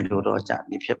ရားရှင်အလိုတော်ကြ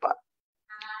ပြီဖြစ်ပါတယ်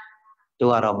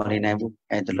တို့ကတော့မနေနိုင်ဘူး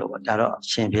အဲ့ဒါလို့ဒါတော့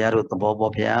ရှင်ဘုရားတို့သဘောပေါ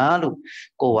ဗျာလို့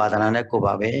ကိုဝါဒနာနဲ့ကို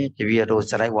ပါပဲတပည့်တော်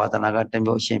ဇလိုက်ဝါဒနာကတ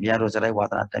မျိုးရှင်ဘုရားတို့ဇလိုက်ဝါ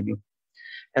ဒနာတမျိုး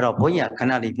အဲ့တော့ဘုန်းကြီးကခ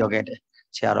ဏလေးပြောခဲ့တယ်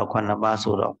ဆရာတော်9ပါး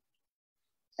ဆိုတော့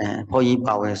ဘုန်းကြီး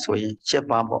ပါဝင်ဆိုရင်7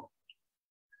ပါးပေါ့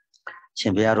ရှ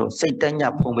င်ဘုရားတို့စိတ်တည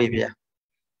ဖုံးပေးဗျာ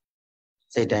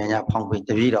စိတ်တညဖုံးပေးတ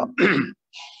ပည့်တော့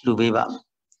လူပေးပါ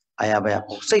အာရပါ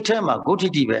စိတ်ထဲမှာဂုဋ္ဌိ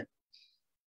တိပဲ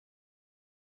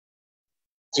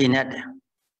ကျင့်တယ်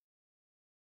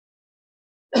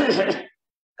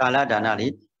ကာလဒါန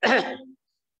လေး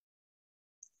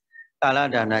ကာလ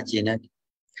ဒါနကျင့်တယ်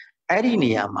အဲ့ဒီနေ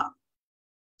ရာမှာ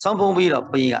စောင်းဖုံးပြီးတော့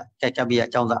ဘုန်းကြီးကကပ်ပြီးအ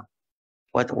ကြောင်းသား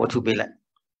ဝတ္ထုပေးလို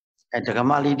က်ဒက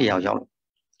မလေးတယောက်ရောက်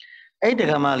အဲ့ဒ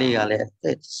ကမလေးကလည်း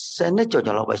10နှစ်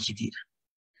ကျော်လောက်ပဲရှိသေးတယ်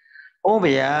။အိုး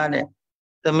ဗျာတဲ့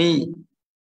သမီး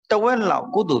တဝက်လောက်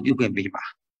ကုသိုလ်ပြုခွင့်ပေးပါ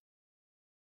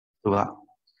သူက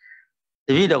တ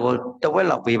ပည့်တော်ကိုတဝက်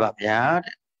လောက်ပေးပါဗျာ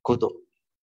တဲ့ကုသိုလ်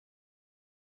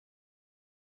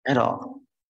အဲ့တော့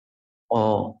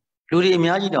လူတွေအ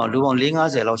များကြီးတော့လူပေါင်း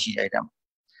50လောက်ရှိလိုက်တယ်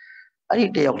အဲ့ဒီ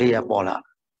တယောက်လေးကပေါ်လာ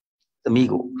သမီး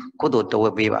ကိုကုသိုလ်တဝ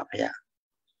က်ပေးပါဗျာ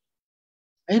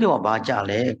အဲ့တော့ဘာကြ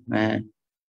လဲ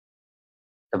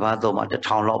တပတ်တော့မှ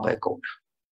1000လောက်ပဲကုန်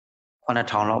တာ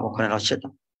9000လောက်ပေါ့9000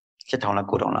 8000လောက်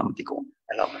9000လောက်မသိကုန်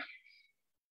အဲ့လောက်ပဲ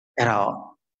အဲ့တော့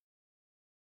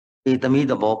ဒီသမီး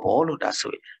သဘောပေါ်လို့ဒါ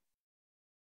ဆိုရင်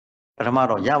ပထမ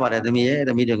တော့ရပါတယ်သမီးရဲ့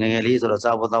သမီးတို့ငယ်ငယ်လေးဆိုတော့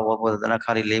စားဖို့သနာ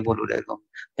ခါလေးလေးဖို့လို့လည်းကော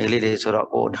ငယ်လေးတွေဆိုတော့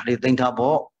ကိုဒါလေးသိမ့်ထား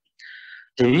ပေါ့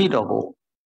တပည့်တော်ကို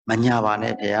မညာပါ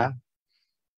နဲ့ဗျာ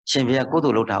ရှင်ဗျာကု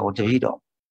သိုလ်လုပ်တာကိုတပည့်တော်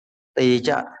တေ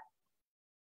ကြ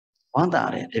ဝမ်းသာ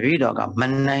တယ်တပည့်တော်ကမ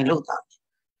နိုင်လို့တာ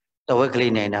တဝက်က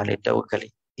လေးနိုင်တာလေတဝက်က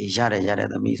လေးရတယ်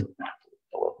သမီးဆိုတာ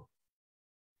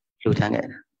လူထမ်းခဲ့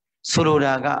တာဆိုလို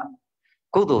တာက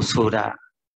ကုသိုလ်ဆိုတာ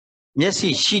မျက်စိ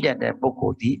ရှိတတ်တဲ့ပုဂ္ဂို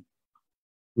လ်ဒီ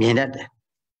မြင်တတ်တယ်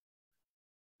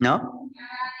နော်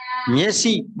မျက်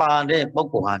စိပါတဲ့ပုဂ္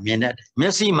ဂိုလ်ဟာမြင်တတ်တယ်မျ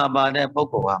က်စိမပါတဲ့ပုဂ္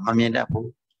ဂိုလ်ဟာမမြင်တတ်ဘူး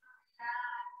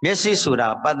မျက်စိဆိုတာ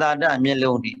ပတ္တာဒမျက်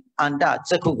လုံးဒီအန္တ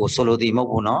စက္ခုကိုဆိုလိုသည်မဟုတ်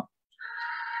ဘူးနော်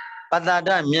ပတ္တာဒ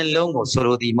မျက်လုံးကိုဆို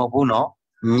လိုသည်မဟုတ်ဘူးနော်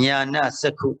ညာဏစ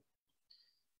က္ခု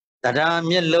တရား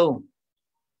မျက်လုံး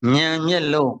ဉာဏ်မျက်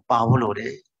လုံးပါဖို့လိုတ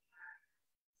ယ်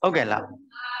ဟုတ်ကဲ့လား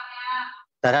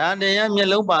တရားတရားမျက်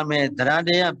လုံးပါမယ်တရားတ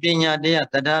ရားပညာတရား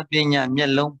တရားပညာမျ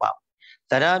က်လုံးပါ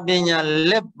တရားပညာ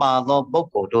လက်ပါသောပုဂ္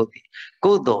ဂိုလ်တို့သည်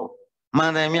ကုသိုလ်မှ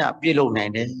န်တယ်မြပြုလုပ်နို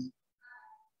င်တယ်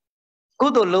ကု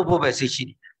သိုလ်လုပ်ဖို့ပဲသိရှိ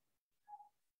တယ်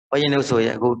ဘုရင်တို့ဆိုရ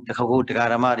င်အခုတစ်ခုတရား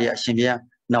ဓမ္မတွေအရှင်ဘုရား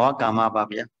နဝကာမပါ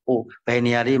ဗျာဟိုဘယ်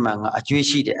နေရာလေးမှာငါအကျွေး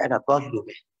ရှိတယ်အဲ့ဒါသွားလို့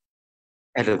ပဲ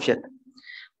အဲ့လိုဖြစ်တယ်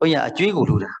ဘုရားအကျွေးကို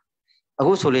လူတာအ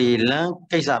ခုဆိုလေလမ်း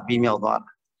ကိစ္စပြီးမြောက်သွားတာ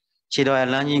ခြေတော်ရ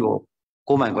လမ်းကြီးကို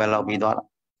9 မိုင်ခွဲလောက်ပြီးသွားတာ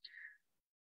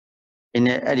ဒီ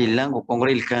နေ့အဲ့ဒီလမ်းကိုကွန်က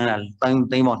ရစ်ခန်းလာ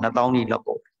သိန်းပေါင်း2000နီးလောက်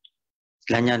ပေါ့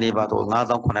လမ်းညာနေပါတော့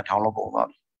9000 9000လောက်ပုံသွား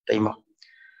ပြီတိမ်ပေါင်း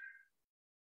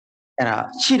အဲ့ဒါ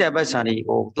ရှိတဲ့ပိုက်ဆံတွေ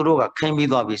ကိုသူတို့ကခင်းပြီး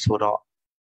သွားပြီဆိုတော့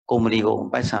ကုမ္ပဏီကို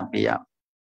ပိုက်ဆံပေးရ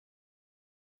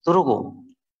သူ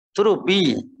တို့ပြီးရ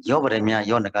င်ရောပါတယ်များ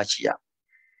ရောနကရှိရ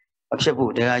အဖြစ်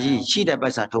ဖို့တရားကြီးရှိတဲ့ပို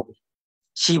က်ဆံထုတ်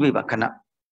ရှိပြီပါခဏ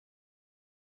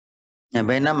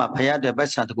ဘယ်နာမှာဖရာတဲ့ပို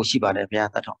က်ဆံတကူရှိပါတယ်ဘုရား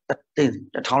1000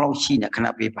လောက်ရှိနေခဏ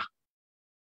ပေးပါ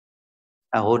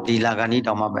ဟိုဒီလာကနေ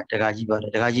တောင်းမှပဲတရားကြီးပါတ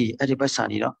ယ်တရားကြီးအဲ့ဒီပိုက်ဆံ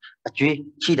ကြီးတော့အကျွေး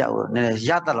ရှိတာကိုနည်းနည်းရ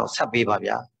တလောက်ဆက်ပေးပါ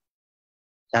ဗျာ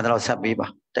ရတလောက်ဆက်ပေးပါ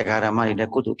တရားဓမ္မတွေလ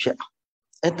ည်းကုသိုလ်ဖြစ်အောင်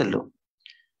အဲ့တလို့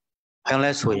ဘာ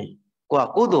လဲဆိုရင်ကိုက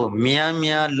ကုသိုလ်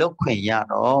များလုပ်ခွင့်ရ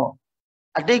တော့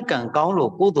အတိတ်ကံကောင်း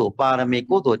လို့ကုသိုလ်ပါရမီ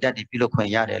ကုသိုလ်တက်တည်ပြုလုပ်ခွင့်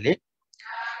ရတယ်လေ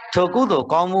ထိုကုသိုလ်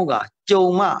ကောင်းမှုကကြုံ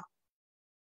မှ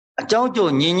အကြောင်း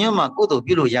ကျိုးညင်ညွတ်မှကုသိုလ်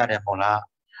ပြုလို့ရတယ်မို့လား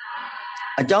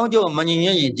အကြောင်းကျိုးမညင်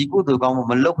ညွတ်ရင်ဒီကုသိုလ်ကောင်းမှု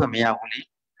မလုပ်ခွင့်မရဘူးလေ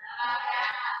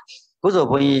ကုသိုလ်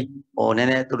ဘုန်းကြီးဟိုနည်း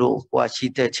နည်းသူတို့ဟိုရှိ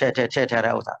တဲ့ချက်ထား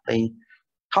တဲ့ဥစ္စာသိ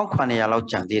1900လောက်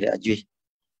ကျန်သေးတယ်အကျွေး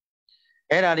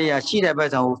အဲ့ဒါတွေကရှိတဲ့ဘက်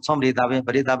ဆောင်ဆုံးပရိသပ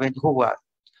င်တခုက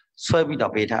ဆွဲပြီး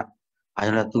တော့ပေးထားအဲ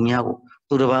ဒါလည်းသူများကို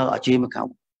သူတစ်ပါးအကျွေးမခံ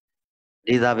ဘူးပ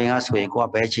ရိသပင်ကဆိုရင်ကိုက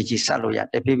ဘယ်ချီဆက်လို့ရ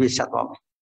တဖြည်းဖြည်းဆက်သွားမယ်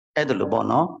အဲ့ဒါလို့ပေါ့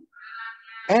နော်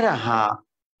အဲ့ဒါဟာ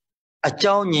အ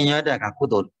ကြောင်းညင်ညွတ်တဲ့ကကု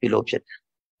သိုလ်ပြုလို့ဖြစ်တယ်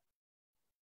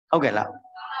ဟုတ်ကဲ့လား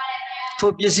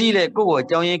ထိုပစ္စည်းလေကိုယ့်ကိုအ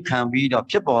ကြောင်းရင်းခံပြီးတော့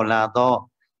ဖြစ်ပေါ်လာသော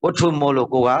ဝတ္ထုမို့လို့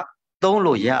ကိုကသုံး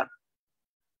လို့ရ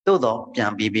သို့တော့ပြ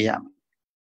န်ပြီးပေးရမယ်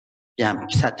ပြန်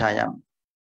ဆက်ထားရမယ်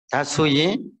ဒါဆိုရ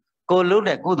င်ကိုလုပ်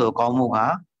တဲ့ကုသိုလ်ကောင်းမှုဟာ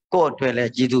ကိုယ့်အတွက်လ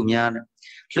ည်းကျေးဇူးများတယ်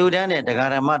လှူဒန်းတဲ့တ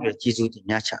ရားဓမ္မတွေကျေးဇူးတင်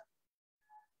များချ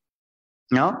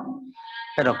နော်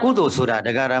အဲ့တော့ကုသိုလ်ဆိုတာတ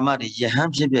ရားဓမ္မတွေယဟန်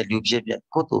ဖြစ်ဖြစ်လူဖြစ်ဖြစ်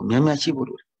ကုသိုလ်များရှိဖို့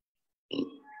လိုတယ်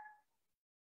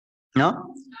နော်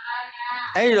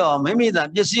အဲ့တော့မိမိသာ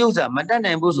ပစ္စည်းဥစ္စာမတတ်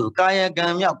နိုင်ဘူးဆိုကာယကံ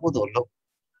မြောက်ကုသိုလ်လုပ်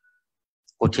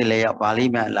ကိုထင်လေရောက်ပါလိ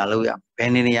မ့်မယ်လာလို့ရဘ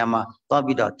ယ်နေရာမှာသွား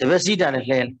ပြီးတော့တပည့်စီတာလည်း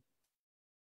လှဲ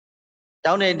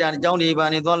တောင်းနေတာအကြောင်းဒီပါ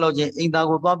နေသွားလို့ချင်းအိမ်သား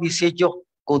ကိုသွားပြီးဆေးကြော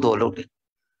ကုသိုလ်လုပ်တယ်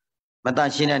မတတ်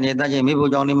ရှင်းတဲ့နေတတ်ချင်းမိ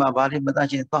ဖို့ကြောင့်ဒီမှာဘာလို့မတတ်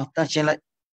ရှင်းသွားတတ်ရှင်းလိုက်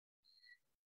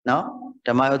နော်ဓ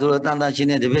မ္မယုတ်တို့တန်တန်ရှင်း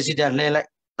တဲ့တပည့်စီတာလှဲလိုက်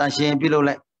တန်ရှင်းပြုလုပ်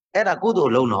လိုက်အဲ့ဒါကုသို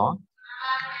လ်လုံးနော်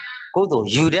ကုသိုလ်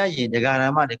ယူတဲ့ရင်တရားဓ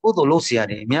မ္မတွေကုသိုလ်လုပ်เสีย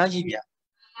တယ်အများကြီးဗျ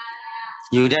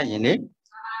ယူတဲ့ရင်လေ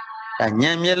ဒါဉာ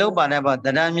ဏ်မျက်လုံးပါတဲ့ဘာတ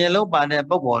ရားမျက်လုံးပါတဲ့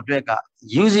ပုဂ္ဂိုလ်အတွက်က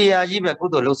ယူเสียကြီးပဲကု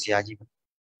သိုလ်လုပ်เสียကြီးပဲ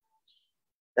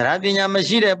တရားပညာမ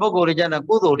ရှိတဲ့ပုဂ္ဂိုလ်တွေကျတော့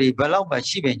ကုသိုလ်တွေဘယ်တော့မှ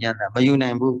ရှိပင်ညာတာမယူ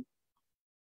နိုင်ဘူး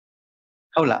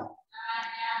ဟုတ်လား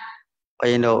ဘု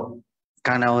ရင်တို့က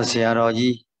န္နာဝဆရာတော်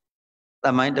ကြီးသ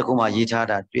မိုင်းတစ်ခုမှရေးထား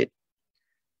တာတွေ့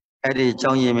အဲ့ဒီ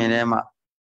ကျောင်းရင်မြင်ထဲမှာ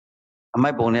အ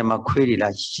မိုက်ပုံထဲမှာခွေးတွေလာ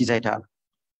ရှိဆိုင်ထား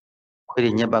ခွေး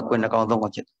တွေညက်ပတ်ကွင်းနှကောင်သုံးကော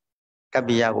င်ချစ်ကပ္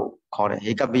ပိယကိုခေါ်တယ်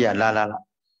ဟေးကပ္ပိယလာ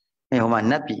ဟိုမှာ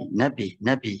နတ်ပြည်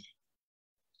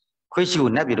ခွေးရှိကို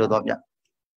နတ်ပြည်လို့တော့ပြ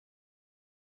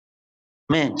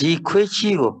မင်းဒီခွေးချီ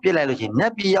ကိုပြစ်လိုက်လို့ချင်းန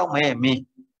တ်ပြည်ရောက်မယ်မင်း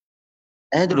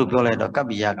အဲ့ဒါလိုပြောလိုက်တော့ကပ္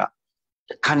ပိယက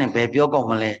ခါနဲ့ဘယ်ပြောကောက်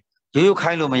မလဲရိုးရိုး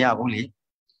ခိုင်းလို့မရဘူးလေ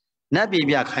နတ်ပြည်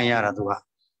ပြခိုင်းရတာသူက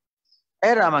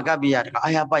အဲ့ဒါမှကပ္ပိယတကအာ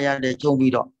ရပရတဲ့ကျုံ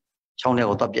ပြီးတော့ချောင်းထဲ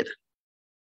ကိုတော့ပြစ်တယ်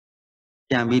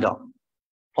ပြန်ပြီးတော့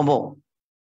ဘုံ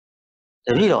တ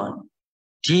ပည့်တော်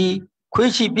ဒီ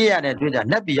ခွေးချီပြစ်ရတဲ့တွေ့တာ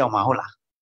နတ်ပြည်ရောက်မှာဟုတ်လား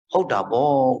ဟုတ်တာ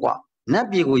ပေါ့ကွာနတ်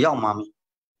ပြည်ကိုရောက်မှာ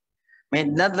မင်း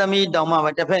နတ်သမီးတောင်မှ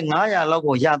ပဲတစ်ဖက်900လောက်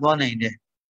ကိုရသွားနိုင်တယ်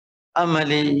အမ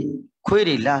လီခွေး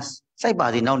တွေလာစိုက်ပါ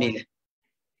စီနောက်နေလေ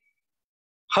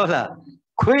ဟုတ်လား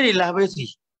ခွေးတွေလာပဲစီ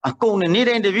အကုန်နဲ့နေ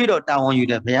တိုင်းတပည့်တော်တာဝန်ယူ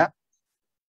တယ်ဗျာ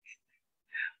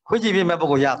ခွေးချီပြစ်မဲ့ပု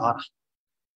ဂ္ဂိုလ်ရသွားတာ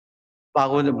ဘာ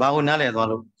ကိုနားလဲသွား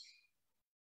လို့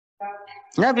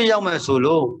နတ်ပြည်ရောက်မယ်ဆို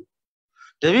လို့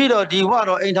တပည့်တော်ဒီဘ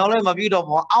တော့အိမ်ထောင်လိုက်မပြီးတော့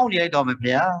ဘောအောင်းနေလိုက်တော့မယ်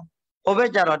ဗျာဟိုဘ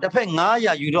က်ကျတော့တစ်ဖက်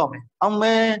900ယူတော့မယ်အောင်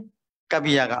မဲကပ္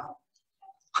ပိယက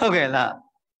ဟုတ်ကဲ့လား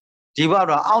ဒီဘ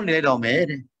တော့အောင်းနေလိုက်တော့မယ်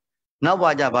တဲ့နောက်ဘ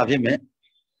ကျဘာဖြစ်မလဲ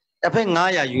တစ်ဖက်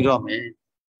900ယူတော့မယ်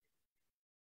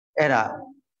အဲ့ဒါ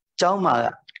ကျောင်းမှာ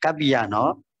ကပ္ပိယ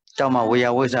နော်ကျောင်းမှာဝေယ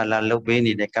ဝိဇ္ဇလာလုတ်ပေး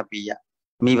နေတဲ့ကပ္ပိယ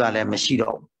မိဘလည်းမရှိ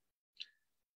တော့ဘူး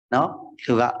နော်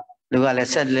လူကလည်း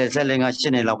14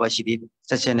 8နှစ်လောက်ပဲရှိသေးတယ်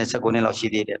16နဲ့19နှစ်လောက်ရှိ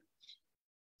သေးတယ်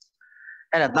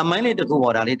အဲ့ဒါတမိုင်းလေးတစ်ခု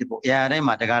ပေါ်တာလေးတစ်ခုအရာတိုင်း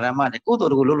မှာတရားဓမ္မတွေကုသို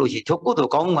လ်တခုလုပ်လို့ရှိချို့ကုသို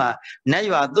လ်ကောင်းမှနတ်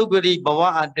ရွာသုဂတိဘဝ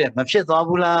အတွက်မဖြစ်သွား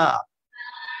ဘူးလား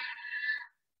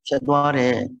ဖြစ်သွားတ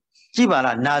ယ်ကြည့်ပါ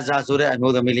လားနာဇာဆိုတဲ့အ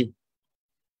မျိုးသမီးလေး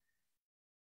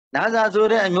နာဇာဆို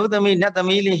တဲ့အမျိုးသမီးနတ်သ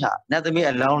မီးလေးဟာနတ်သမီး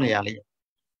အလောင်းနေရလေး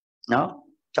နော်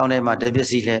ကျောင်းထဲမှာတပည့်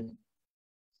စီလဲ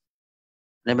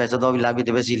နေမဲ့သောပြီးလာပြီး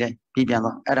တပည့်စီလဲပြီးပြန်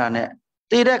သွားအဲ့ဒါနဲ့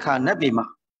တည်တဲ့ခါနတ်ပြည်မှာ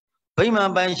ဗိမာ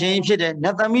န်ပိုင်ရှင်ဖြစ်တဲ့န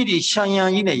တ်သမီးတွေရှံရံ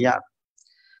ကြီးနဲ့ရ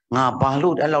ငါဘာ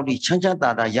လို့အဲ့လောက်ထိချမ်းချမ်းသာ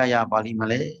သာရပါလိမ့်မ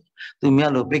လဲသူမြ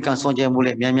တ်လို့ပိတ်ကန်ဆွန်ကျဲမှုလ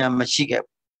ည်းများများမရှိခဲ့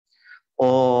ဘူး။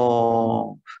အော်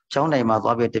ကျောင်းတိုင်းမှာ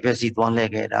သွားပြီးတပည့်စီသွားလဲ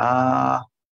ခဲ့တာ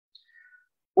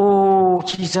။အိုး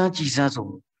ကြည်စမ်းဆို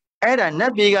အဲ့ဒါန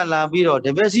တ်ပြည်ကလာပြီးတော့တ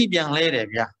ပည့်စီပြန်လဲတယ်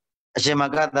ဗျာ။အရှင်မ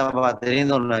ကတ္တဗသတင်း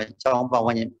တော်လည်းကျောင်းပတ်ဝ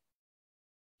န်းကျင်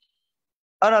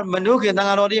အဲ့တော့မနုခေတန်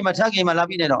ဃာတော်တွေမထခင်မှာလာ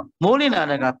ပြီးနေတော့မိုးလင်းလာ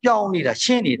တဲ့ကပြောင်းနေတာရှ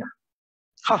င်းနေတာ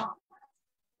ဟာ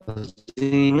ဒီ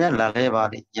မြတ်လာလဲပါ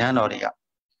လေရဟန်းတော်တွေက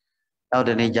နောက်တ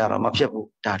နေ့ကျတော့မဖြစ်ဘူး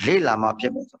ဒါလေးလာမှဖြ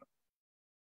စ်မယ်ဆိုတော့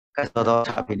ကဲတော်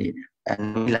ထားပြီးနေတယ်အဲ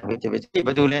နုလာပြီးတပည့်စီဘ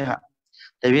ယ်သူလဲဟာ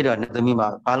တပည့်တော်နဲ့သမီးမှာ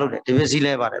ဘာလို့လဲတပည့်စီ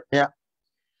လဲပါတယ်ဗျာ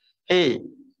ဟေး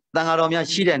တန်ဃာတော်များ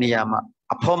ရှိတဲ့နေရာမှာ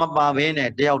အဖော်မပါဘဲနဲ့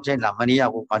တယောက်တည်းလာမနေရ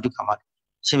ဘူးဘာဒုက္ခမှာ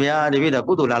ရှင်ဗျာတပည့်တော်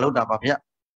ကုသိုလ်လာလုပ်တာပါဗျာ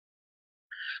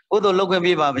ကုသိုလ်လုပ်ခွင့်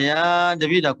ပေးပါဗျာတ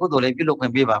ပည့်တော်ကုသိုလ်လေးပြုလုပ်ခွ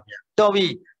င့်ပေးပါဗျာတော်ပြီ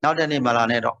နောက်တနေ့မလာ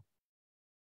နဲ့တော့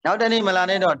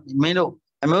မင်းတို့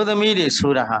အမျိုးသမီးတွေ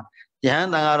ဆိုတာဟာယဟန်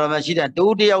တန်ဃာတော်မရှိတဲ့တူ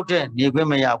တယောက်တည်းနေခွင့်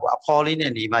မရဘူးအဖော်လေး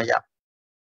နဲ့နေမှရ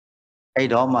အဲ့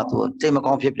တော့မှသူစိတ်မ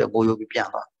ကောင်းဖြစ်ပြကိုယုတ်ပြီးပြန်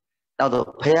သွားနောက်တော့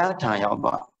ဖရာထံရောက်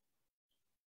သွား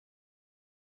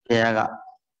ဖရာက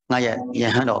ငါရဲ့ယ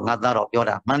ဟန်တော်ငါသားတော်ပြော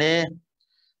တာမှန်တယ်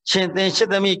ရှင်သင်ရှိ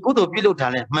သမီးကုသိုလ်ပြုလုပ်တာ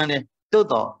လဲမှန်တယ်တိုး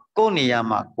တော့ကိုယ်နေရာ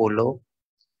မှာကိုလို့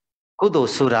ကုသို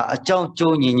လ်ဆိုတာအကြောင်း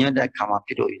ကျိုးညီညွတ်တဲ့အခါမှာ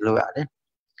ပြုလို့လုပ်ရတယ်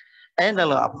အဲ့ဒါ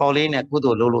လို့အဖော်လေးနဲ့ကု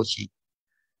သိုလ်လုပ်လို့ရှိ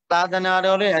သာသနာ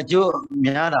တော်ရဲ့အကျိုး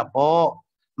များတာပေါ့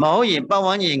မဟုတ်ရင်ပတ်ဝ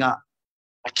န်းကျင်က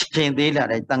အထင်သေးလာ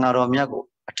တဲ့တန်ဃာတော်မြတ်ကို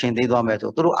အထင်သေးသွားမယ်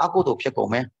ဆိုသူတို့အာကုသိုလ်ဖြစ်ကု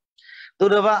န်မယ်သူ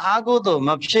တို့ဘာအာကုသိုလ်မ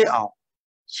ဖြစ်အောင်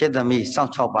ရှစ်သမီးစော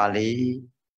င့်ချောက်ပါလေ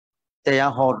တ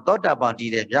ရားဟောတောတာပန်တ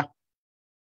ည်တယ်ဗျာ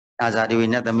အာဇာတိဝိ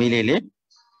နတ်သမီးလေးလေ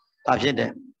ဘာဖြစ်တ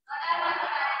ယ်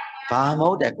ဘာမဟု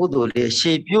တ်တဲ့ကုသိုလ်လေး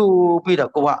ရှေ့ပြုပြီး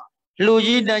တော့ကိုကလူ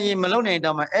ကြီးတန်းကြီးမလုံနိုင်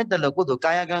တော့မှအဲ့တလို့ကုသိုလ်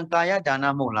ကာယကံကာယဒါန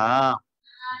မဟုတ်လား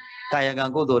ကာယကံ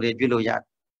ကုသိုလ်တွေပြုလို့ရတယ်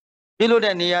ပြုလို့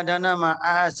တဲ့နေရာဒါနမှာ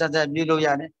ဆက်ပြုလို့ရ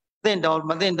တယ်သင့်တော်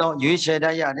မသင့်တော်ရွေးချယ်တ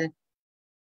တ်ရတယ်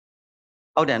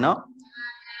ဟုတ်တယ်နော်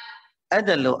အဲ့တ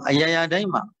လို့အရာရာတိုင်း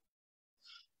မှာ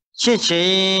ရှင်းချ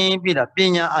င်းပြီးတော့ပ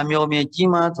ညာအမျိုးမျိုးကြီး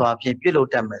မားစွာဖြင့်ပြုလို့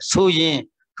တတ်မယ်ဆိုရင်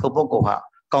ထိုပုဂ္ဂိုလ်ဟာ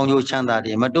ကောင်းကျိုးချမ်းသာ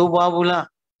တွေမတိုးပွားဘူးလား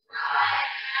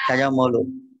ဒါကြောင့်မို့လို့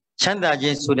ချမ်းသာခြ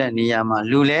င်းဆိုတဲ့နေရာမှာ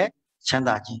လူလည်းချမ်း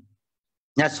သာခြင်း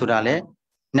ညတ်ဆိုတာလည်း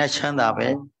နတ်ချမ်းသာပဲ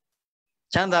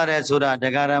ချမ်းသာတယ်ဆိုတာတ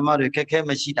ရားဓမ္မတွေခက်ခဲ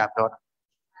မရှိတာပြောတာ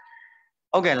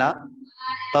ဟုတ်ကဲ့လား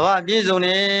ဘဝပြည့်စုံတ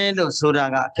ယ်လို့ဆိုတာ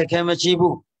ကခက်ခဲမရှိ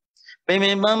ဘူးပင်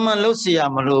ပန်းမှန်လို့เสีย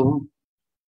မလို့ဘူး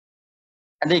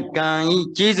အတိတ်ကံဤ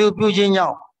ကျေးဇူးပြုခြင်းကြော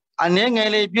င့်အနေငယ်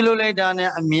လေးပြုလုပ်လိုက်တာနဲ့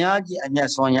အများကြီးအမျက်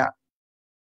ဆွမ်းရ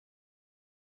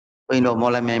ဘိန်းတော်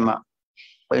မော်လမြိုင်မှာ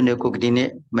ဘိန်းတို့ကုကတိနေ့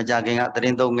မကြခင်ကသတ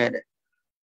င်းသုံးခဲ့တဲ့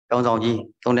ကျောင်းဆောင်ကြီး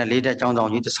သုံးတဲ့လေးတဲ့ကျောင်းဆော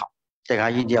င်ကြီးတစ်ဆောင်တက္က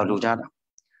ကြီးတယောက်လူထားတာ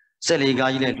14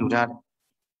ကားကြီးလည်းလူထားတယ်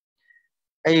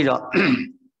အဲ့ဒီတော့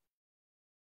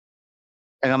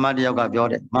တက္ကမတယောက်ကပြော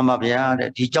တယ်မမဗျာတဲ့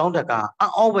ဒီကျောင်းတက္က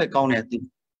အံ့ဩပဲကောင်းတယ်သူ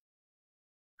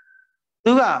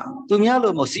ကသူများ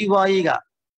လို့မစီးပွားရေးက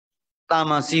တာ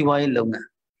မန်စီးပွားရေးလုပ်ငန်း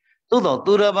သို့တော့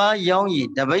သူတစ်ပါးရောင်းရင်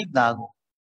တပိတ်သားကို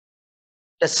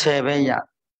30ပဲရ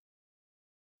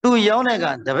သူရောင်းတဲ့က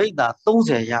တပိတ်သား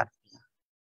30ရတယ်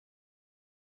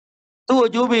သူ့အ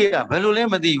ကျိုးပေးကဘယ်လိုလဲ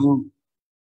မသိဘူး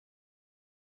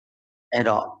အဲ့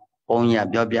တော့ဘုန်းကြီးက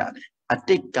ပြောပြတယ်အ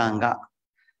တိတ်ကံက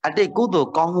အတိတ်ကုသို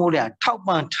လ်ကောင်းမှုတွေထောက်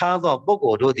ပံ့ထားသောပုဂ္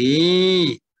ဂိုလ်တို့သည်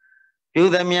ပြု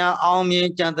သမျှအောင်မြင်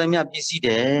ကြံသမျှပြည့်စည်တ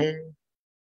ယ်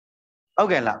ဟုတ်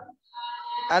ကဲ့လား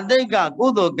အတိတ်ကကု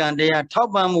သိုလ်ကံတရားထော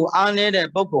က်ပံ့မှုအားနည်းတဲ့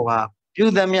ပုဂ္ဂိုလ်ဟာပြု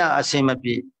သမျှအစင်မ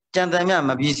ပြေကြံသမျှ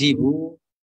မပြည့်စည်ဘူး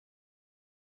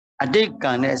အတိတ်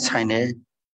ကံနဲ့ဆိုင်တယ်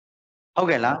ဟုတ်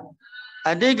ကဲ့လား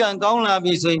အတိတ်ကံကောင်းလာ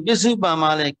ပြီဆိုရင်ပစ္စုပန်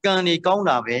မှာလည်းကံတွေကောင်း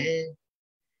တာပဲ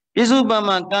ပစ္စုပန်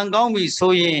မှာကံကောင်းပြီ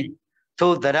ဆိုရင်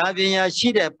ထိုတရားပညာရှိ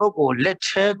တဲ့ပုဂ္ဂိုလ်လက်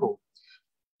ထဲကို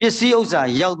ပစ္စည်းဥစ္စာ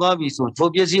ရောက်သွားပြီဆိုထို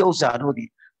ပစ္စည်းဥစ္စာတို့သည်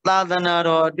သာသနာ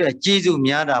တော်အတွက်ကျေးဇူး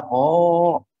များတာ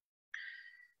ပေါ့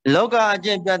လောကအကျ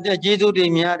င့်ပြတ်တဲ့ကျေးဇူးတွေ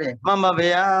များတယ်မှန်ပါ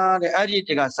ဗျာတဲ့အဲ့ဒီ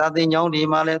တကစာသင်ကျောင်းဒီ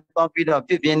မှာလဲသွားပြီးတော့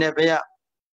ပြုပြင်နေဗျာ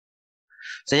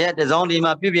ဇယက်တစောင်းဒီ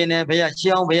မှာပြုပြင်နေဗျာ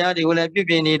ရှေးအောင်ဗျာတွေကိုလည်းပြု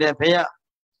ပြင်နေတယ်ဗျာ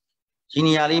ဒီ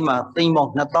နေရာလေးမှာသိန်းပေါ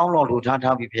င်း2000လောက်လို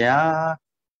ထားပြီဗျာ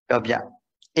ပြောပြ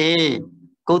အေး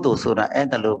ကုသိုလ်ဆိုတာအဲ့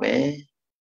တလို့ပဲ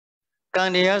ကံ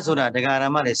တရားဆိုတာတရားဓ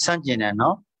မ္မတွေစန့်ကျင်တယ်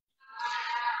နော်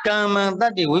ကမ္မံတ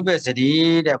တ္တိဝိပဿတိ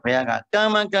တဲ့ဘုရားကက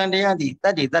မ္မံကံတရားသည်တ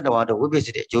တ္တိတတ္တဝါတို့ဝိပဿ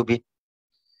တိအကျိုးပေး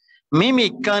မိမိ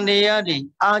ကံတရားသည်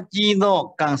အာကြီးသော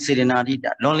ကံစေရနာတိတ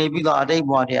လွန်လေပြီးသောအတိတ်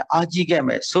ဘဝတည်းအာကြီးခဲ့မ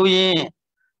ယ်ဆိုရင်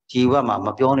ဒီဘဝမှာမ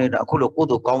ပြောနဲ့တော့အခုလိုကိုယ်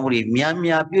တို့ကောင်းမှုတွေများ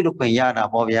များပြုလုပ်ခွင့်ရတာ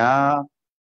ပေါ့ဗျာ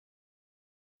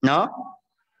နော်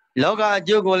လောကအ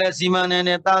ကျိုးကိုလည်းစီမံနိုင်တ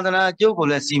ယ်သာသနာအကျိုးကို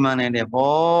လည်းစီမံနိုင်တယ်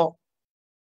ပေါ့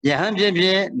ယဟန်ဖြစ်ဖြ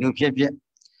စ်လူဖြစ်ဖြစ်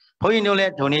ဘုန်းကြီးတို့လ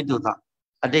ည်းဒုံနေတူတာ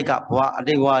အတိတ်ကဘဝအ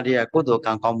တိတ်ဘဝတည်းကုသိုလ်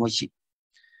ကံကောင်းမှုရှိ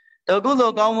တော့ကုသို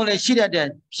လ်ကောင်းမှုလည်းရှိတတ်တဲ့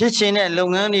ဖြစ်ခြင်းတဲ့လု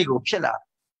ပ်ငန်းတွေကိုဖြစ်လာ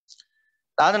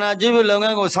သာသနာ့ကျိုးလုပ်င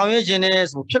န်းကိုဆောင်ရွက်ခြင်းနဲ့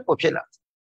ဆိုဖြစ်လာ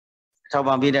ထောက်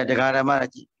ပံ့ပေးတဲ့တရားဓမ္မတွေ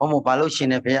ကြီးဘုံဘဘာလို့ရှင်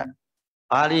နေဖေရ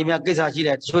ဘာလီမြကိစ္စရှိ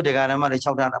တဲ့တချို့တရားဓမ္မတွေ၆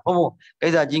ထားတာဘုံကိ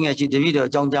စ္စကြီးငယ်ရှိတပည့်တော်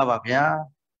အကြောင်းကြားပါဗျာ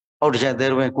ဟုတ်တစ်ချက်သေး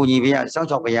တယ်ကိုကြီးပေးရစောင့်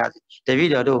ချောက်ပေးရတပ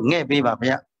ည့်တော်တို့ငဲ့ပေးပါ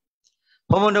ဗျာ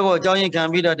ဘုံတို့ကိုအကြောင်းရင်းခံ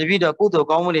ပြီးတော့တပည့်တော်ကုသိုလ်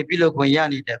ကောင်းမှုတွေပြုလုပ်ခွင့်ရ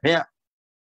နေတယ်ဗျာ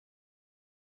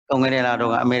တုံငယ်တဲ့လာ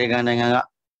တော့ကအမေရိကန်နိုင်ငံက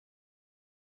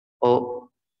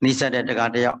နိစ္စတဲ့တ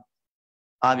ရားတယောက်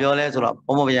ဘာပြောလဲဆိုတော့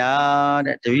ဘုံဘဗျာ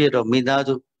တဲ့တပည့်တော်မိသား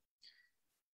စု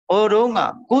တုံးက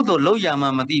ကုသိုလ်လုပ်ရမှ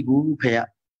မသိဘူးဖေရ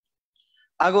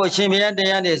အခုအရှင်ဘုရားတ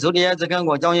ရားနဲ့ဇုတရားစကံ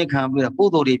ကိုအကြောင်းရင်းခံပြီးတော့ကု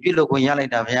သိုလ်တွေပြုလုပ်ခွင့်ရလို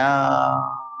က်တာဗျာ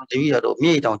တပည့်တော်တို့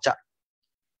မြေတောင်ကြ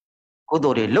ကု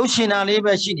သိုလ်တွေလှုပ်ရှင်တာလေး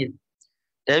ပဲရှိနေ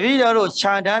တပည့်တော်တို့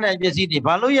ခြာထားတဲ့ပစ္စည်းတွေ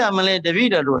ဘာလို့ရမလဲတပည့်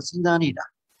တော်တို့စဉ်းစားနေတာ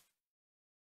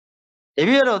တပ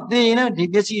ည့်တော်သိရင်လည်းဒီ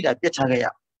ပစ္စည်းတာပြတ်ချခဲ့ရ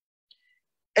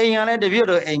အိမ်ကလည်းတပည့်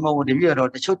တော်အိမ်မဟုတ်ဘူးတပည့်တော်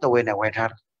တချို့တဝဲနဲ့ဝယ်ထား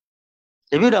တာ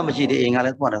တပည့်တော်မရှိတဲ့အိမ်ကလ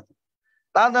ည်းသွားတယ်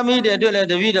သာသမီတွေအတွက်လည်း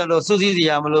တပည့်တော်တို့စူးစီးစ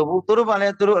ရာမလိုဘူးသူတို့ကလ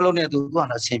ည်းသူတို့အလုံးနဲ့သူသွား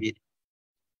တာဆင်းပြေတယ်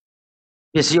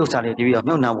ပစ္စည်းဥစ္စာတွေတပည့်တော်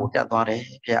မြုပ်နှံဖို့တက်သွားတယ်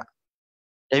ဖေ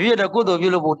တပည့်တော်ကုသိုလ်ပြု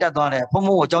လို့ဖို့တက်သွားတယ်ဘုံ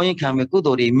ဘုံကိုအကြောင်းရင်းခံပြီးကု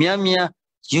သိုလ်တွေများများ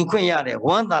ယူခွင့်ရတယ်ဝ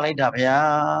မ်းသာလိုက်တာဗျာ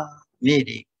မြေ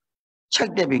တွေချ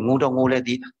က်တက်ပြီးငိုတော့ငိုလဲ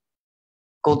သေးတာ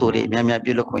ကုသိုလ်တွေများများ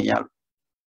ပြုလုပ်ခွင့်ရလို့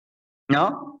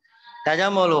နော်ဒါကြော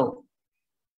င့်မို့လို့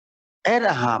အဲ့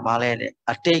ဒါဟာဘာလဲတဲ့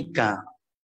အတိတ်ကံ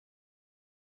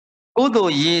ကုသို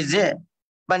လ်ရည်စက်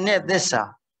ပနဲ့သစ္စာ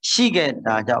ရှိခဲ့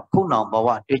တာကြောင့်ခုနောင်ဘဝ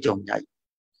တွေ့ကြုံကြ၏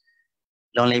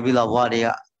လွန်လေပြီးတော့ဘဝတွေက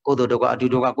ကုသိုလ်တို့ကအတူ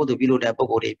တူကကုသိုလ်ပြုလို့တဲ့ပုဂ္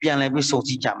ဂိုလ်တွေပြန်လဲပြီးစုံစ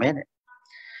ည်းကြမယ်တဲ့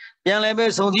ပြန်လဲ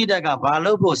ပြီးစုံစည်းတဲ့ကဘာ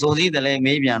လို့ဖို့စုံစည်းတယ်လဲ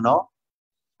မေးပြန်တော့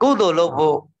ကုသိုလ်လုပ်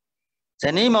ဖို့ဇ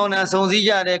နီးမောင်နှံစုံစည်း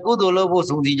ကြတယ်ကုသိုလ်လုပ်ဖို့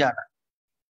စုံစည်းကြတာ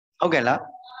ဟုတ်ကဲ့လား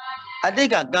အတိတ်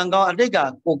ကကံကောင်းအတိတ်က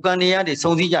ကိုကံတရားတွေ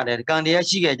စုံစည်းကြတယ်ကံတရား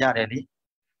ရှိခဲ့ကြတယ်လေ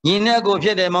ညီနဲ့ကိုဖြ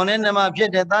စ်တယ်မောင်နဲ့နှမဖြ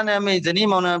စ်တယ်သားနဲ့မိဇနီး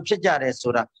မောင်နှံဖြစ်ကြတယ်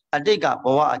ဆိုတာအတိတ်ကဘ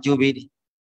ဝအကျိုးပေးတယ်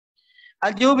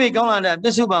အကျိုးပေးကောင်းလာတဲ့ပ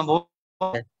စ္စုပန်ဘဝ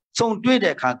ဆုံတွေ့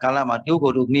တဲ့အခါကာလမှာတို့ကို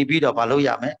ယ်တို့နေပြီးတော့မလုပ်ရ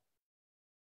မယ်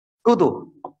ကုသိုလ်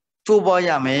ကျိုးပွားရ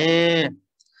မယ်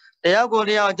တရားကို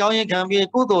တရားအကြောင်းရင်းခံပြီး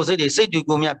ကုသိုလ်စိတ်တွေစိတ်တူ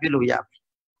ကိုမြတ်ပြုလို့ရမယ်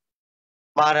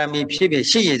ပါရမီဖြစ်ဖြစ်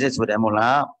ရှိရစေဆိုတယ်မို့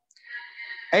လား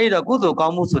အဲ့တော့ကုသိုလ်ကော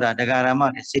င်းမှုဆိုတာတရားဓမ္မ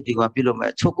နဲ့စိတ်တူကပြုလို့မ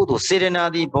ယ်ချို့ကုသိုလ်စေရနာ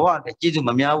သည်ဘဝနဲ့ကျေးဇူးမ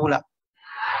များဘူးလား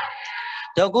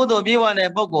တော့ကုသိုလ်ပြေဝတဲ့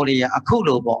ပုဂ္ဂိုလ်တွေကအခု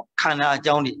လိုပေါ့ခန္ဓာအ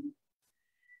ကြောင်းတွေ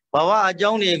ဘဝအကြော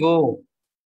င်းတွေကို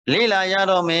လေ့လာရ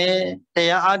တော့မယ်တ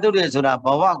ရားအားထုတ်တယ်ဆိုတာဘ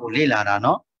ဝကိုလေ့လာတာ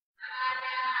နော်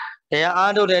တရား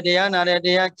အားထုတ်တယ်တရားနာတယ်တ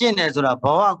ရားကျင့်တယ်ဆိုတာဘ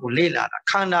ဝကိုလေ့လာတာ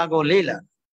ခန္ဓာကိုလေ့လာ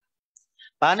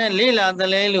ဘာနဲ့လေ့လာသ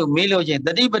လဲလို့မေးလို့ချင်းတ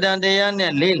တိပဒံတရား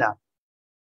နဲ့လေ့လာ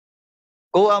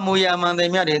ကိုယ်အမူအရာမှန်တ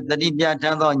ယ်မြတ်တွေတတိပြထ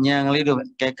မ်းသောဉာဏ်ကလေးတို့ပဲ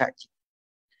ကဲခတ်ကြည့်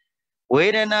ဝေ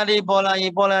ဒနာတွေပေါ်လာရ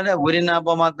င်ပေါ်လာတဲ့ဝေဒနာ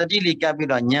ပေါ်မှာတတိလေးကပ်ပြီး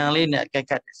တော့ဉာဏ်လေးနဲ့ကဲ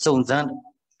ခတ်စုံစမ်းတယ်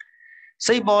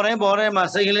စိတ်ပေါ်တိုင်းမှာ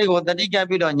စိတ်ကလေးကိုတတိကပ်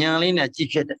ပြီးတော့ဉာဏ်လေးနဲ့ကြည့်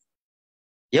ဖြစ်တယ်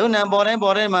ယုံနာပေါ်တိုင်း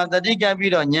မှာတတိကပ်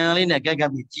ပြီးတော့ဉာဏ်လေးနဲ့ကဲက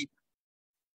ပ်ပြီးကြ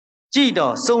ည့်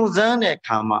တော့စုံစမ်းတဲ့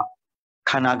ခါမှာ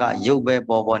ခန္ဓာကရုပ်ပဲ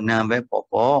ပေါ်နာမ်ပဲ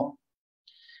ပေါ်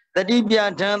တတိပြ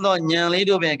ထမ်းသောဉာဏ်လေး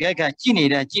တို့ပဲကဲကပ်ကြည့်နေ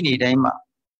တိုင်းမှာ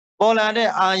ပေါ်လာတဲ့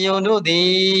အာယုန်တို့သ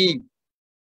ည်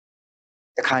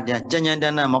တခါတည်းကြံတ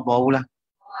န်းမပေါ်ဘူးလား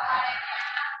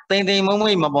တိမ်မုံ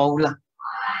မွေ့မပေါ်ဘူးလား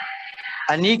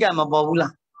အနိကမပေါ်ဘူး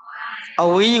လားအ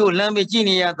ဝေးကိုလမ်းပြီးကြည့်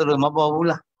နေရတယ်လို့မပေါ်ဘူး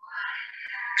လား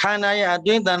ခန္ဓာရဲ့အ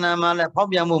တွင်းတဏ္ဍာမှာလည်းဖောက်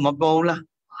ပြန်မှုမပေါ်ဘူးလား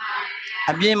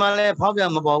အပြင်မှာလည်းဖောက်ပြ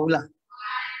န်မပေါ်ဘူးလား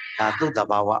ဒါသူ့တ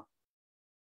ဘာဝ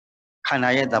ခန္ဓာ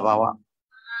ရဲ့တဘာဝ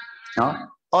နော်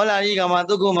ဩလာရိကမှာ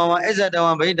သုက္ကုမဝအစ္ဆတ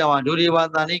ဝံဗိတဝံဒုရိဝ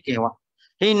သန္တိကေဝ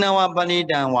Hinawa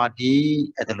Panitan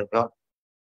Wati at the Lubot.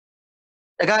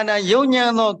 The Gana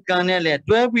Yoniano Canele,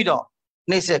 12 widow,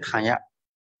 Nese Kanya.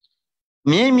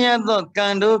 Mimia the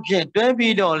Kando Pie, 12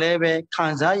 widow leve,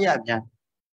 Kanzayabian.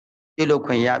 You look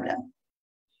Yabian.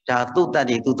 Tatuta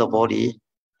to the body.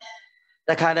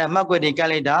 The Kada Magwedi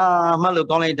Galida,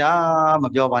 Malukolida,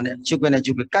 Majoban, Chukan and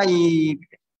Chukai.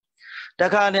 The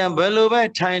Kada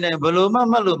Beluva, China, Beluma,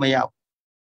 Malumaya.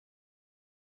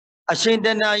 A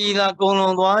Shindana Ila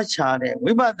Golon Wachade,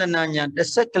 we bought the Nanya, the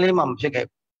Seklimum Chicken.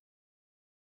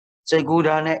 Say good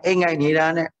on it, Engai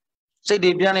Nidane, say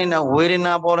the Pianina,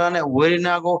 Werina Borane,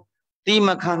 Werinago,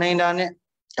 Tima Kanane,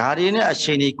 Garina, a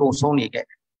Shini go Sony get.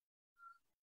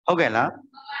 Okay, la.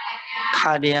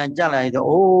 Kadian Jala,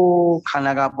 oh,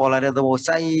 Kanaga Pola, the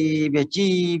Osai,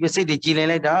 Beji, City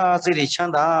Chile, City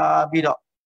Chanda, Bido.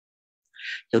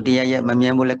 Yodia,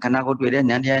 Mamia, Kanago to it,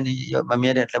 Nandiani,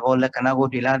 Mamia, Lavola, Kanago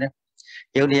to Lade,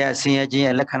 Yodia, Siaji,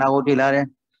 and Lekanago to Lade,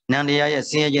 Nandia,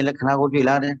 Siaji, and Lekanago to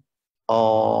Lade,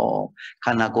 oh,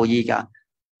 Kanago Yiga,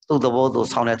 to the Vodo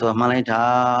sounded to a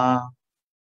Malita.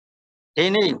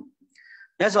 Any,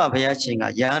 that's why we are seeing a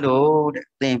Yado,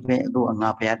 they pay to an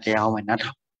Apia, and not.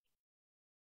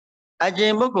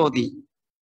 Ajemokodi.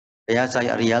 Yasa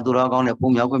Ariaduragon, a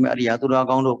Pumyakum,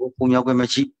 Ariaduragon,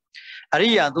 Pumyakumachi.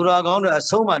 Ariaduragon, a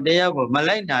Soma Deago,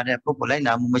 Malena, the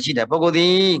Popolena, Machida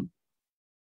Pogodi.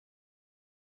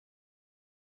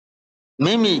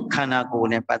 Mimi Kanako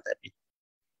Nepatapi.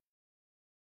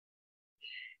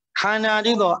 Kana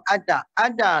dido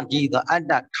Ada dido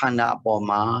Ada Kana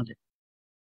Bomad.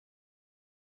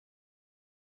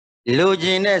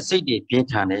 Lugine City,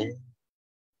 Pitane.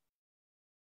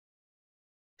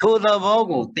 To the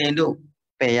Vogu, Tendo,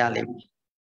 Payali.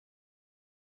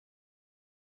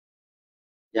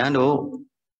 Yando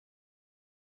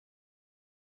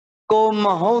Go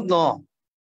Mahodo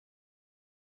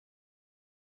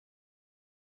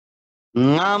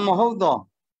Namahodo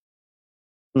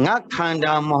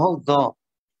Nakanda Mahodo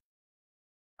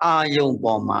Ayo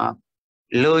Boma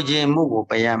Loji Mugu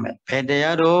Payame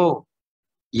Pedeado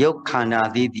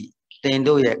Yokana Didi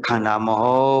Tendo Yakana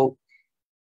Maho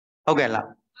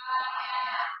Ogela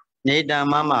Neda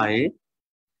Mamari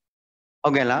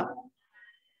Ogela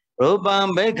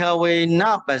Ruban Bekawe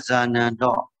Napazana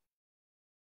Do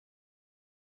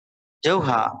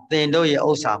Joha Tendo Ye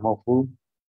Osamofu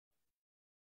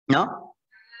No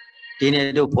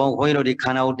Dine do Pongo di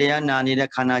Kana Dea Nani de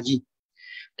Kanaji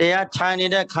Dea China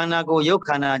de Kanago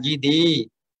Yokanaji di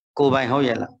Go by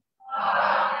Hoyela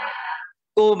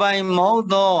Go by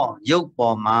Modo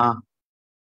Yokboma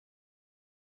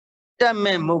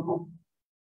Dame Mugu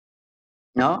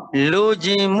No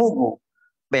Loji Mugu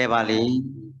Bevali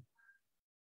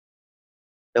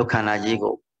Yokanaji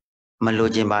go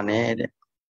Malojin Baned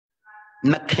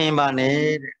Nakim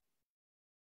Baned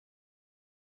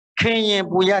Kenyan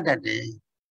Buyada de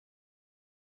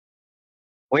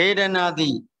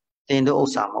Wedanadi Tendo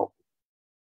Osamo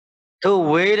to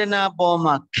Wedana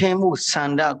Boma Kemu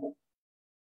Sandago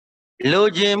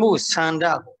Lojimu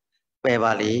Sandago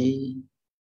Bevali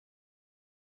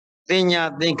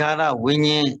Tinya Tinkara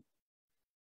Winnie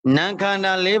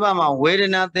Nankanda Lebama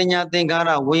Wedana Tinya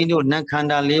Tinkara Windu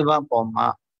Nankanda Leba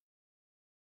Boma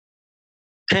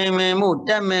Kememu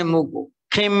Tamemugu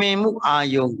Kememu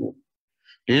Ayongu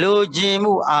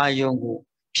Lojimu Ayongu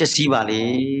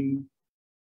Chesibali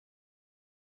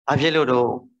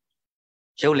Ajelodo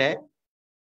Jole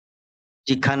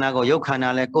Jikanago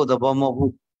Yokana Leko the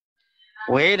Bomobu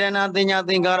Wedana Tinya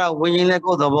Tinkara Winnie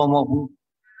Leko the Bomobu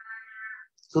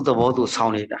to the Vodu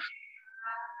Soundida.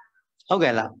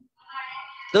 Okay, la.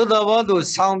 To the Vodu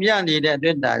Sound Yanni that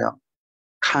did that.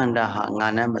 Kandaha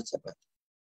Nanamasabet.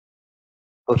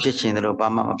 Objection the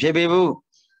Obama Pibu.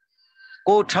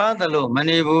 Go Tadalo,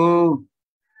 Manibu.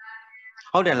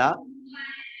 Hodela.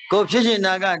 Go Pigeon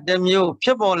Naga, Demu,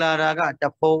 Pibola Raga, the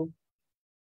Po.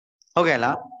 Okay,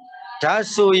 la.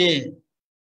 Jasuye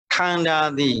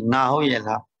Kanda the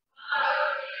Nahoyela.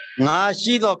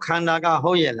 Nashido Kandaga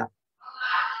Hoyela.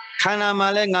 Kana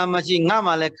male ngamachi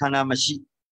ngamale kana machi.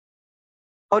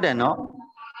 Ode no.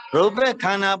 Robe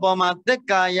kana boma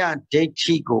tekaya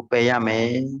dechi go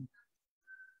peyame.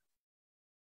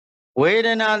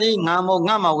 Wedana li ngamo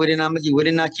ngama wedana machi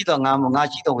wedana chito ngamo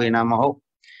ngachito wedana maho.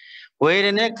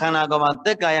 Wedane kana goma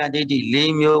tekaya dechi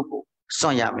limyo go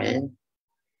sonyame.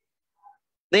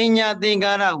 Tinya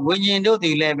tingara winyindo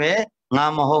di lebe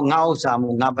ngamo ho ngao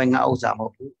samu ngapai ngao samu.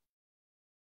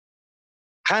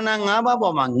 Kana ngaba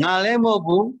boma ngale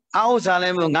mobu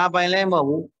ausalemo ngapai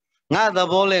lemo nga the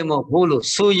bolemo hulu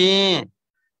suyin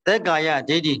tekaya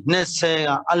dedi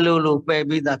nesega alulu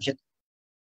pebida pit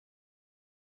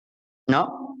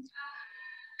no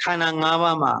ခန္ဓာ၅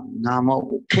ပါးမှာငါမ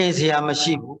ဟုတ်ခင်စရာမ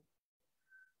ရှိဘူး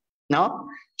နော်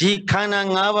ဒီခန္ဓာ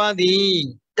၅ပါးသည်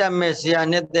တက်မဲ့စရာ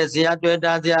နဲ့သက်စရာတွေ့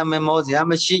တာစရာမမောစရာ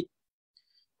မရှိ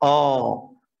ဩ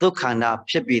ဒုက္ခန္တာ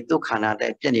ဖြစ်ပြီးဒုက္ခန္တာ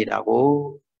တဲ့ပြည့်နေတာကို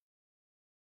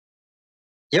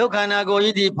ယုတ်ခန္ဓာကိုယ်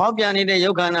ကြီးဒီဖောက်ပြန်နေတဲ့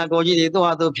ယုတ်ခန္ဓာကိုယ်ကြီးဒီသူ့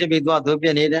ဟာသူဖြစ်ပြီးသူ့ဟာသူပြ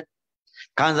ည့်နေတယ်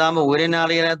ခံစားမှုဝေဒနာ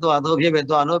လေးလည်းသူ့ဟာသူဖြစ်ပြီး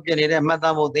သူ့ဟာသူပြည့်နေတယ်မှတ်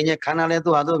သားမှုသင်္ကြန်ခန္ဓာလည်း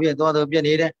သူ့ဟာသူဖြစ်သူ့ဟာသူပြည့်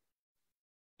နေတယ်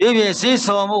ပြည့်ပြည့်စိ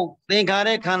စောမှုသင်္ခါရ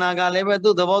ခန္ဓာကလည်းပဲ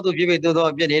သူ့သဘောသူဖြစ်ပြီးသူ့သ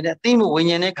ဘောပြည့်နေတယ်သိမှုဝိ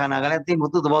ညာဉ်နဲ့ခန္ဓာကလည်းသိမှု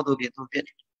သူ့သဘောသူဖြစ်သူပြည့်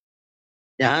နေတယ်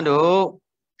ယဟန်တို့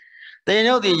သင်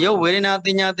တို့ဒီယုတ်ဝေဒနာသ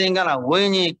င်ညာသင်္ခါရဝိ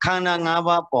ညာဉ်ခန္ဓာ၅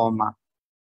ပါးပေါ်မှာ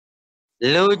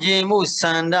လူကျင်မှုစ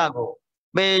န္ဒကို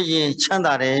ပေးရင်ချမ်း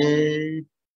သာတယ်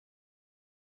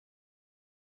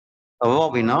ဘော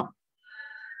ပြီနော်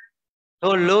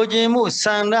တို့လူကျင်မှုစ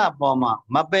န္ဒပေါ်မှာ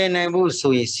မပယ်နိုင်ဘူး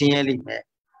ဆိုရင်ဆင်းရဲလိမ့်မယ်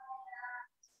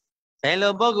ဘယ်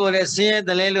လိုပုဂ္ဂိုလ်လဲဆင်းရဲတ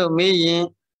ယ်လဲလို့မေးရင်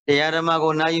တရားဓမ္မ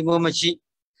ကိုနာယူမှုမရှိ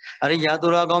အရိယာသူ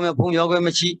တော်ကောင်းများဖုံးပြောခွင့်မ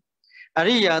ရှိအ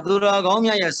ရိယာသူတော်ကောင်း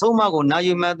များရဲ့ဆုံးမကိုနာ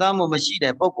ယူမှတ်သားမှုမရှိ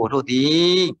တဲ့ပုဂ္ဂိုလ်တို့သ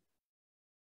ည်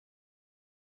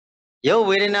ယုတ်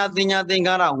ဝေဒနာသင်ညာသင်္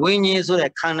ခါရဝိညာဉ်ဆို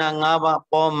တဲ့ခန္ဓာ၅ပါး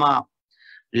ပေါ်မှာ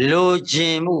လိုချ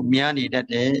င်မှုများနေတတ်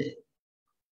တယ်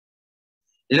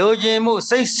လိုချင်မှု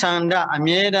စိတ်ဆန္ဒအ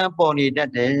မြဲတမ်းပေါ်နေတ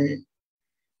တ်တယ်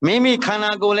မိမိခန္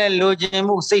ဓာကိုယ်လည်းလိုချင်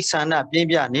မှုစိတ်ဆန္ဒပြင်း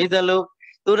ပြနေသလို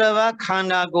သူတစ်ပါးခန္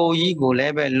ဓာကိုယ်ကြီးကိုလ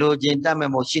ည်းပဲလိုချင်တတ်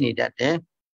မဲ့မှုရှိနေတတ်တယ်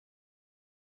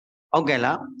ဟုတ်ကဲ့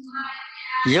လား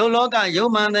ယုတ်လောကယု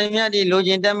တ်မှန်တယ်မြတ်ဒီလို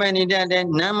ချင်တတ်မဲ့နေတတ်တယ်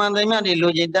နာမ်မှန်တယ်မြတ်ဒီ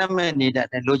လိုချင်တတ်မဲ့နေတတ်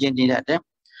တယ်လိုချင်နေတတ်တယ်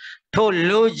ထို့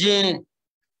လိုချင်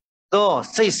သော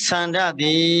စိတ်ဆန္ဒသ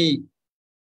ည်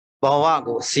ဘဝ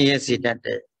ကိုဆင်းရဲစေတတ်တ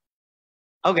ယ်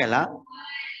ဟုတ်ကဲ့လား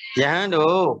ယဟန်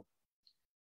တို့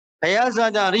ဘုရားစာ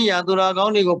ကြအရိယာသူတော်ကော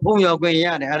င်းတွေကိုဖုံးပြောခွင့်ရ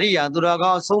တယ်အရိယာသူတော်ကော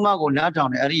င်းအဆုံးအမကိုနားထော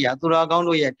င်တယ်အရိယာသူတော်ကောင်း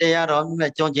တို့ရဲ့တရားတော်မြ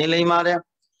တ်ကြုံကျင်လိမ့်ပါတယ်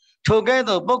ထိုကဲ့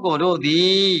သို့ပုဂ္ဂိုလ်တို့သ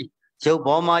ည်ရုပ်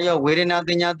ပေါ်မှာရောဝေဒနာသ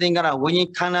င်ညာသင်္ခါရဝိညာဉ်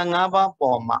ခန္ဓာ၅ပါး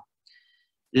ပေါ်မှာ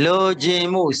လိုချင်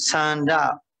မှုဆန္ဒ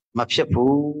မဖြစ်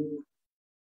ဘူး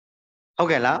ဟုတ်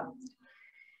ကဲ့လား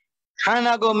ခန္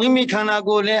ဓာကိုယ်မိမိခန္ဓာ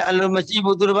ကိုယ်လည်းအလိုမရှိ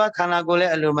ဘူးသူတစ်ပါးခန္ဓာကိုယ်လ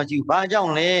ည်းအလိုမရှိဘူးဘာကြော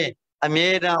င့်လဲအမြဲ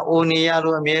တမ်းအိုနေရ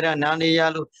လို့အမြဲတမ်းနာနေရ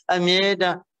လို့အမြဲတ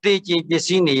မ်းသိကျင်ပစ္စ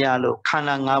ည်းနေရလို့ခန္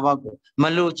ဓာ၅ပါးကိုမ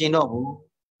လိုချင်တော့ဘူး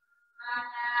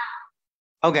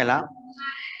ဟုတ်ကဲ့လား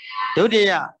ဒုတိ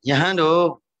ယယဟန်တို့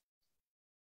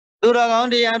သူတော်ကောင်း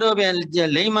တရားတို့ဖြင့်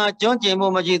လိမ္မာကျွမ်းကျင်မှု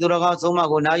မရှိသူတော်ကောင်းဆုံးမ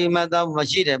ကိုနာယူမှတ်သားမှုမ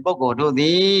ရှိတဲ့ပုဂ္ဂိုလ်တို့သ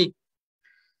ည်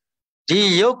ဒီ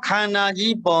ယုတ်ခန္ဓာ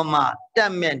ကြီးပေါ်မှာတ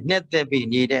က်မဲ့နှစ်သက်ပြီး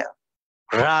နေတဲ့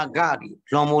ရာဂတွေ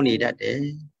လွန်မိုးနေတတ်တယ်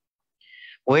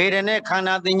ဝေဒနာခန္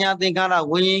ဓာသင်ညာသင်္ခါရ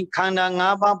ဝိညာဉ်ခန္ဓာ၅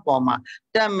ပါးပေါ်မှာ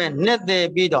တက်မဲ့နှစ်သက်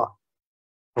ပြီးတော့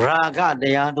ရာဂတ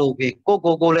ရားတို့ဖြင့်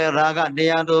ကိုလည်းရာဂတ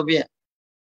ရားတို့ဖြင့်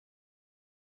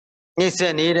နှိစ္စ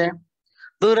နေတယ်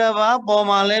သူတစ်ပါးပေါ်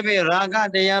မှာလည်းပဲရာဂ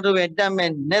တရားတို့ပဲတက်မဲ့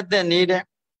နှစ်သက်နေတယ်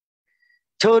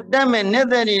ထိုတက်မဲ့နှစ်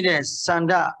သက်နေတဲ့စန္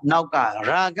ဒနောက်က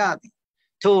ရာဂ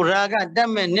ထိုရာဂတက်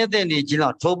မဲ့နှစ်သက်နေခြင်း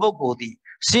တော့ထိုပုဂ္ဂိုလ်သည်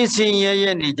စင်စင်ရဲ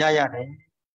ရဲနေကြရတယ်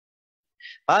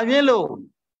ဘာဖြစ်လို့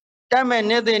တက်မဲ့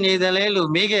နှစ်သက်နေတယ်လဲလို့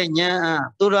မိခဲ့ညာ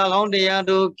သူတော်ကောင်းတရား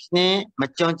တို့ဖြင့်မ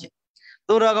ကျွမ်းကျင်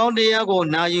သူတော်ကောင်းတရားကို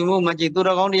နာယူမှုမရှိသူ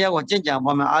တော်ကောင်းတရားကိုကျင့်ကြံ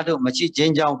ပေါ်မှာအားထုတ်မရှိခြ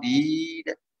င်းကြောင့်ဒီ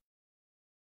တဲ့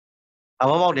အ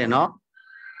ဘောပေါက်တယ်နော်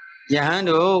ယဟန်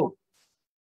တို့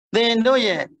သင်တို့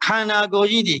ရဲ့ခန္ဓာကိုယ်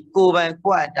ကြီးဒီကိုယ်ပိုင်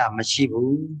ကွက်တာမရှိ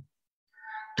ဘူး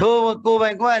ထိုကိုယ်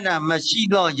ပိုင်ကွက်တာမရှိ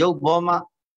တော့ရုပ်ပေါ်မှာ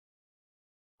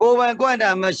ကိုယ်ပိုင်ကွက်တာ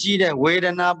မရှိတဲ့ဝေဒ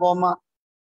နာပေါ်မှာ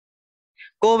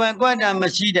ကိုယ်ပိုင်ကွက်တာမ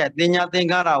ရှိတဲ့သင်ညာသင်္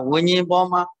ခါရဝိညာဉ်ပေါ်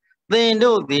မှာသင်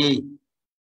တို့သည်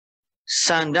စ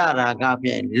န္ဒရာဂဖြ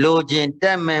င့်လိုချင်တ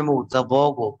က်မဲ့မှုသဘော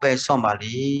ကိုပယ်ဆွံ့ပါ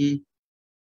လိ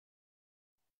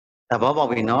သဘောပေါက်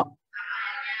ပြီနော်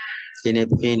ဒီနေ့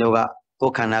ဘုရင်တို့ကကို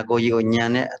ယ်ခန္ဓာကိုယ်ကြီးကိုညံ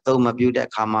နဲ့အသုံးမပြုတဲ့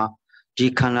အခါမှာဒီ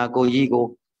ခန္ဓာကိုယ်ကြီးကို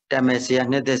တက်မဲ့စရာ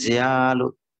နှစ်သက်စရာ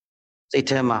လို့စိတ်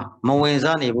ထဲမှာမဝင်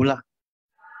စားနေဘူးလား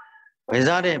ဝင်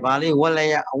စားတဲ့ဗာလေးဝက်လို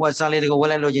က်ရအဝက်စားလေးတွေကိုဝ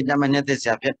က်လိုက်လို့ချင်းတက်မဲ့နှစ်သက်စ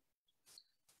ရာဖြစ်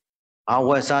အဝ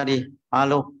က်စားဒီအား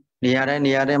လုံးနေရာတို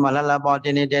င်းမှာလှလှပေါတ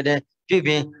င်းနေတဲ့ပြည့်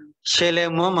ပြင်းရှယ်လေ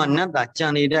မွန်းမှာနတ်တာကြံ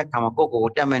နေတဲ့အခါမှာကိုယ့်ကို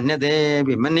ယ်တက်မဲ့နှစ်သက်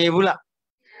ပြီးမနေဘူးလား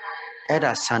အဲ့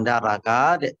ဒါစန္ဒရာဂ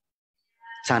တဲ့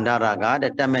စန္ဒရာဂ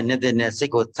တဲ့တက်မဲ့နှစ်သက်နဲ့စိ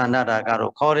တ်ကိုစန္ဒရာဂ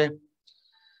လို့ခေါ်တယ်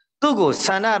သူ့ကိုစ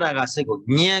န္ဒရာဂစိတ်ကို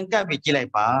ညံကပ်ပြီးကြည့်လို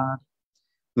က်ပါ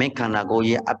မင်းခန္ဓာကိုယ်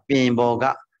ရဲ့အပင်ပေါ်က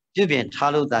ပြုပြင်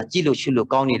ထားလို့သာကြည့်လို့ရှုလို့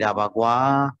ကောင်းနေတာပါကွာ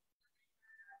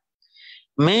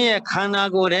မင်းရဲ့ခန္ဓာ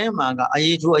ကိုယ်ထဲမှာကအ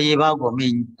ရေးထူအရေးပါကိုမ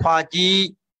င်းခွာကြည့်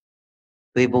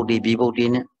ဝိပုဒ္ဓိပိပုဒ္ဓိ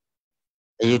နဲ့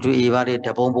အရေးထူအရေးပါတွေတ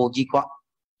ပုံပုံကြည့်ကွာ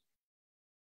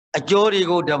အကျော်တွေ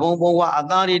ကိုတပုံပုံကွာအ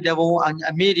သားတွေတပုံ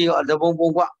အမေးတွေတပုံပုံ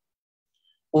ကွာ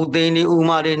Udeni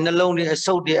umari naloni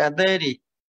assaulti aderi.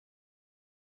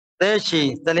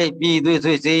 Deshi tale bi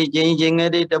dwi jing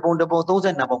double those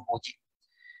and double mochi.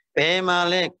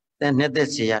 Bemale then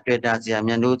nedesia twedasia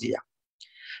mianuzia.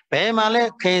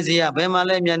 Bemale kezia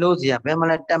bemale mianuzia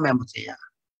bemale tamemusia.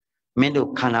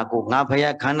 Mendo kanago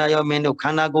ngapaya kanayo mendo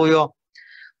kanago yo.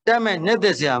 Tame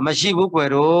nedesia mashibu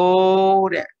quero.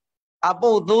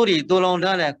 About Dori,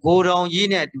 Dolondana, go down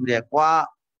Yine to the qua.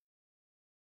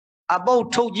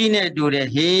 About Tojine do the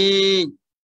he.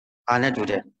 Anna do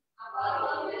that.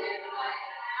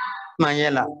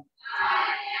 Mayela.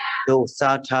 Do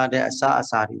Sata de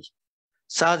Saasari.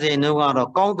 Sazi no one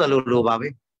of Conga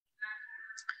Lubabi.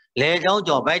 Lay down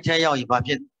your batter in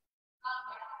Papit.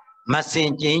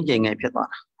 Massin changing a pepper.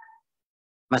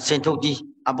 Massin Toji,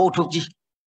 about Toji.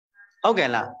 Okay,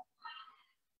 la.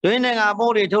 Doing a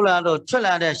body to la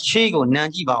Chula de Chigo,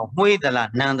 Nanjiba, Huidala,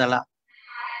 Nandala.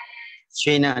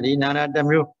 China, the Nana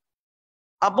Demu.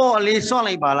 A boy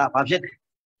solid bala, Papit.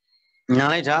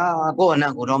 Nalita, go and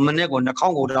go down Manego, the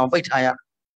Congo down by Tayar.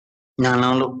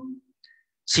 Nanalo.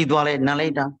 Sidwale,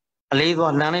 Nalita, a lady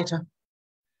or Nalita.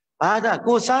 Bada,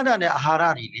 go Sada de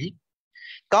Harari.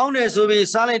 Countess will be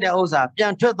solid Oza,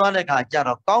 Pian Tudaleka,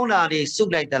 Jaro, Kaunari,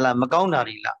 Sulek de la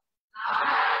Magonarilla.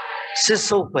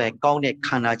 Sisso Kaune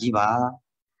Kanajiba.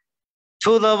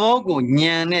 To the Vogo,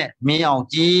 Nyane, Miao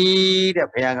G, the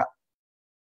Pega.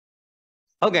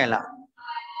 Okay, la.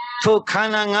 To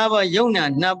Kanangaba Yona,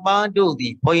 Nabadu,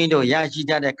 the Poindo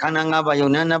Yashida, the Kanangaba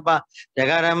Yonanaba, the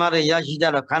Garamara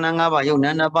Yashida, the Kanangaba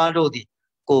Yonanabadu, the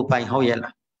Go by Hoyela.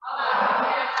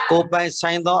 Go by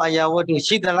Sando Ayawa to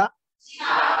Shidala.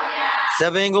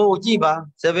 Sevengo Jiba,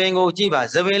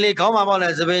 Seveli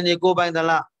Komaba, Seveni go by the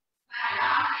la.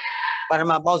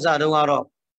 Parma Bosa Dungaro,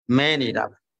 many that.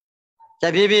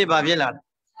 Tabibi Babila.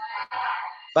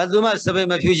 Bazuma Seven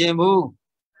Fusion Boo.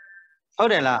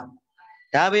 Hodela.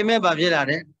 Tabi me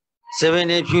Babila, Seven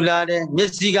Fulade,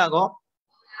 Missigago,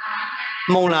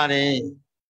 Monade,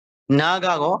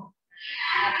 Nagago,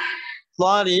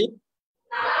 Flori,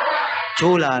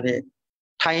 Chulade,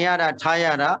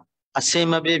 Tayara, a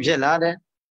same a baby lade.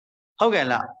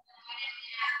 Hogela.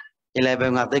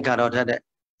 11 of the carrot,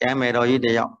 Amero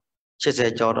Ideo. She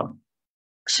said, Jordan.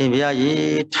 Sibia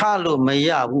ye, Talo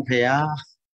Maya Bupea.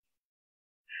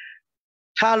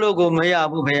 Talo go Maya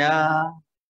Bupea.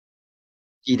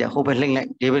 Either hoping like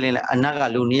David Anaga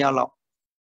Lunia.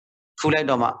 Fulay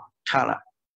Doma, Tala.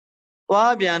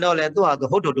 Wabiano let do the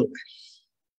Hoto.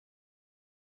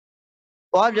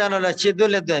 Wabiano let you do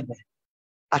let them.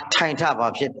 A tiny tap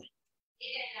of it.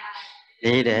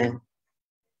 Lady.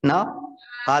 No?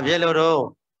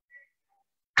 Abielo.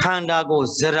 Kandago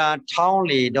Zera town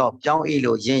lead of John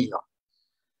Ilo Jinyo.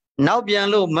 Now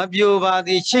Bianlo Mabuba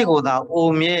the Chigoda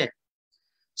Ome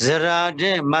Zera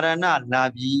de Marana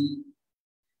Labi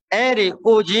Eri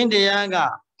Ujin de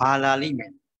Yanga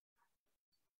Palalime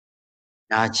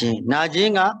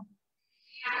Najinga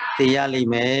the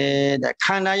Yalime the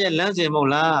Kanaya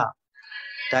Lanzimola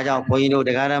Taja Poino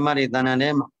de Garamari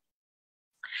Dananema.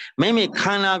 Mimi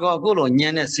Kanago Gulu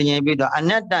Nyana singing video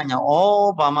Anadanya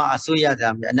Obama Asuya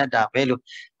Anada Velu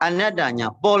Anadanya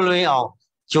Bolway out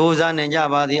Josan and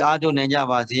Java the Adu and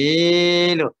Java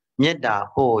Zilu Nyeda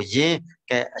Ho Ye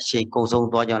she goes on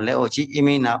Dojan Leochi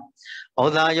Imina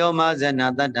Oda Yoma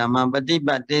Zenata Dama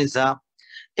Batisa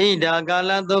Ida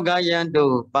Galado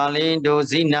Gayandu Palindo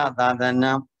Zina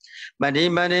Dadana Badi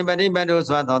Badu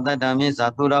Swata Dami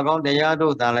Satura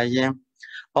Gondayadu Dalaye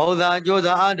Oda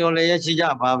Joda Adole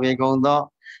Chija Babi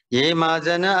Gondo, Ye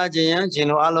Mazana Ajian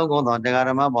Chino Alogondo,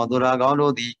 Degarama Bodura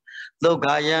Gondodi,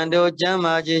 Lokayando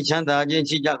Jamaji Chantaji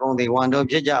Chijagondi, Wando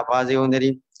Chija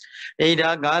Pazioneri,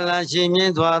 Ida Gala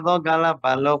Shimin Swado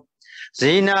Galapalo,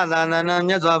 Zina Dana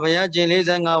Yazavaya Chilis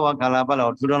and Gawakala,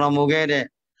 Tudono Mugede,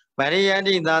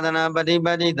 Pariadi Dana, Badi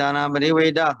Dana,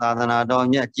 Badiweda, Dana,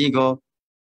 Donya Chigo,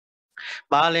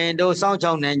 Balendo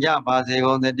Sancho Nenja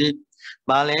Pazigon the deep.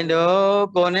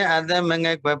 Balendo, Pone at the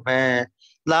Mangaque,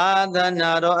 La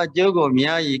Danado, a Jugo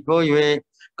Mia, Koye,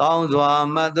 Kongwa,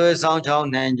 Mother Sound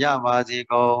Chong and Javazi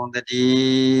go the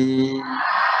tea.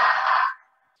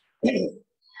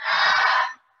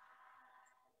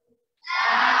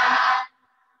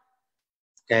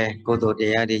 Okay, go to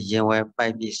the Adi Yawa,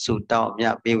 Baby Suit out,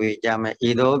 Ya, Biwi Yama,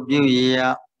 Ido,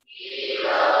 Buya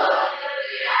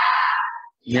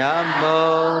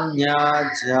Yabo,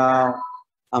 Yaja.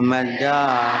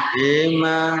 Amada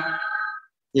Bima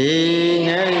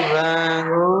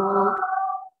Inevangu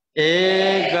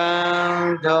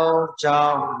Eganto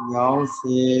Chow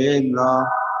Yosino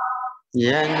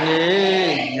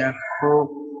Yane Yaku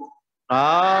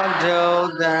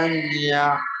Ado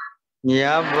Danya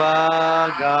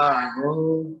Nyabagago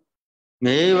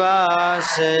Miva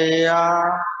Seya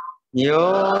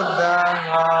Nyodangani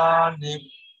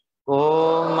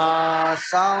Goma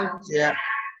Saungja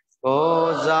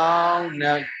Gozang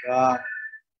Naka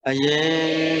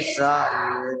Ayesa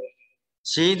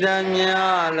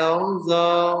Shidanya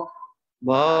Longzo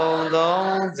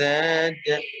Bondong Zed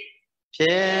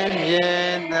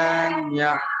Piedanya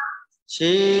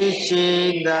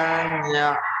Shishidanya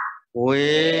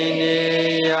Winiyaro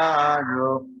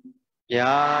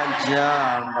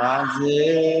Yajamazi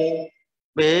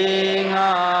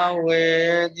Binga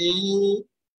Wedi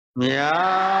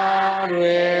Myaredatu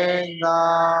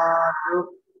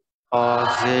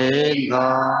Osida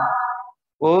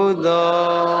Udo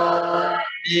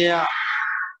Nya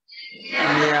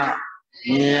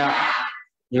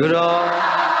Yuro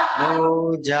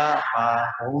Mujapa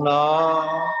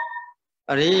Honglo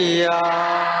Ariya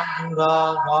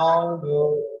Dura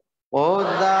Gaudu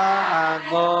Oda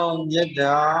Agom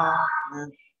Yeda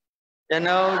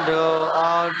Yanodo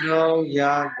Auto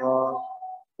Yago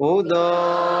Udo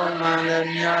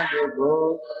Mandamya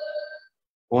Dugo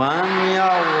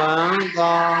Wanya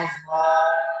Wanga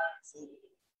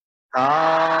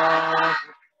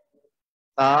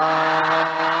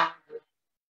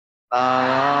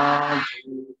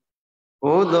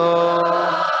Udo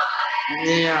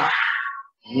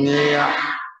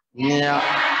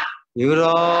Nya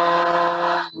Yuro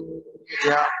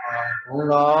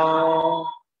Udo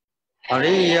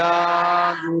Ariya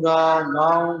Dura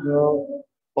Gaudu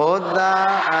Oda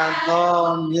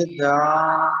Agom Yeda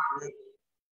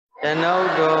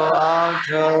Yanodo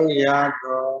Auto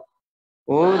Yago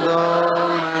Udo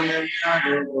Mandamya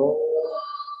Dugo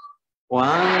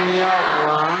Wanya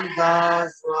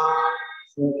Wanga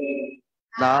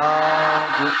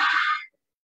Dadu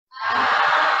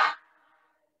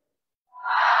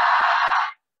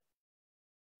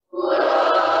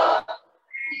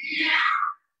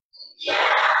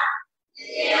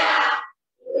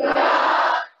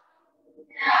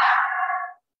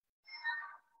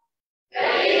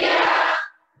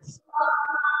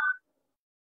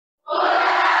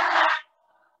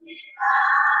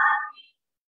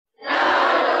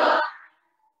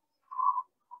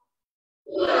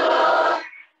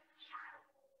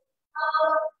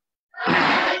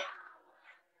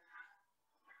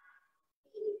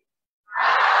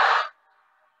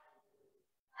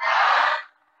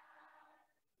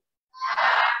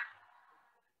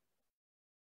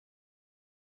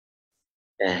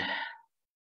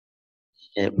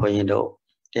ဘုန်းကြီးတို့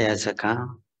တရားစခန်း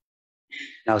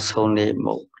နောက်ဆုံးနေ့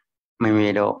မို့မိမိ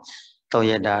တို့၃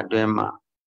ရက်တာအတွင်းမှာ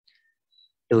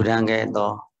လူတန်းခဲ့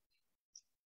သော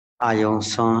အာယုံ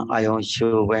ဆွမ်းအာယုံရှု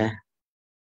ပဲ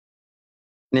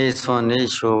နေ့ဆွမ်းနေ့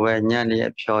ရှုပဲညနေ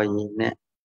အဖျော်ရည်နဲ့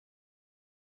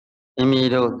မိမိ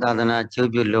တို့သာသနာကျိုး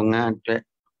ပြုလုပ်ငန်းအတွက်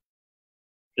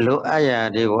လိုအပ်ရာ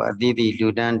တွေကိုအသီးသီးလူ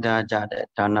တန်းထားကြတဲ့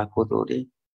ဒါနကုသိုလ်တွေ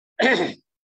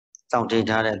စောင့်ထိန်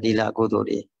ထားတဲ့သီလကုသိုလ်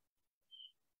တွေ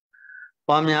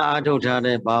ပွားများအားထုတ်ထား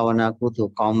တဲ့ဘာဝနာကုသို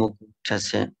လ်ကောင်းမှုထက်ဆ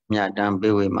င့်မြတ်တမ်း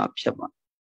ပေးဝေမှာဖြစ်ပါ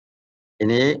ဒီ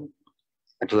နေ့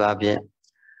အထူးအဖြင့်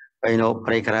ဘိန်းတို့ပ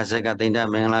ရိက္ခရဆက်ကတိန္ဒ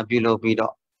မင်္ဂလာပြုလုပ်ပြီး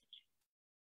တော့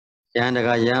ယန္တက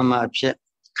ယမအဖြစ်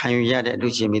ခံယူရတဲ့အလူ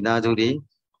ရှင်မိသားစုတွေ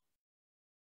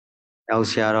ရောက်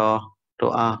ဆရာတော်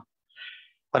တို့အား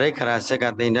ပရိက္ခရဆက်က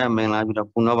တိန္ဒမင်္ဂလာပြီးတော့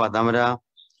ဘုနောဘသမ္မာ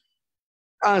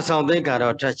အဆောင်သိက္ခာ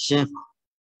တော်ထက်ချင်း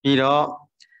ပြီးတော့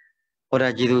ဘု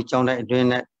ရားကြည်သူကျောင်းတိုက်အတွင်း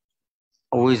နဲ့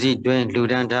အဝီစီတွင်လူ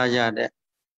တန်းထားရတဲ့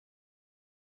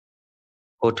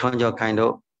ဟိုထွန်းကျော်ခိုင်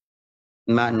တို့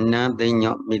မနန်းသိ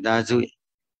ညော့မိသားစု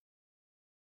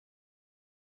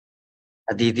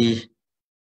အတီးတီး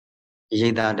ရိ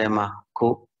တ်တာတဲမှာခု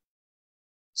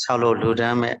ဆောက်လို့လူတ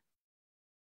န်းမဲ့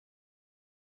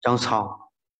ကျောင်းဆောင်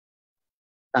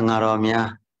တန်ဃာတော်များ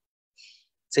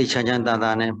စိတ်ချမ်းချမ်းသာ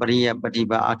သာနဲ့ပရိယပฏิ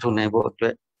ပါအထုနိုင်ဖို့အတွ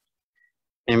က်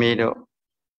မိမိတို့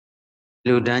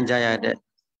လူတန်းကြရတဲ့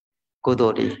ကုသို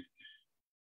လ်တွေ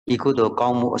ဒီကုသိုလ်ကော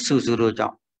င်းမှုအစုစုတို့ကြော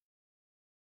င့်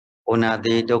ဝနာ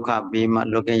တိဒုက္ခပြီးမှ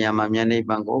လောကရမှာမြတ်နိဗ္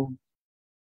ဗာန်ကို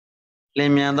လ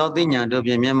င်မြန်သောသိဉာဏ်တို့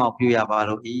ဖြင့်မျက်မှောက်ပြုရပါ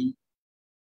လို့ဤ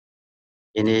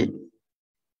ဒီနေ့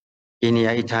ဤနေ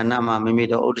ရာဤဌာနမှာမိမိ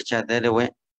တို့ဥဒ္ဒချက်တဲ့တဲ့ဝ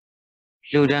င်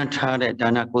လူတန်းထားတဲ့ဒါ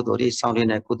နကုသိုလ်တွေစောင့်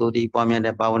တဲ့ကုသိုလ်တွေပွားများ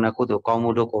တဲ့ဘာဝနာကုသိုလ်ကောင်းမှု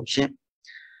တို့ကိုဖြင့်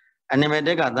အနိမေတ္တ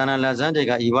ကသာနာလဇန်တေ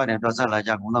ကဤဝတဲ့တော်ဆက်လာ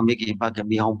ကြကုန်သောမိခင်ဖခင်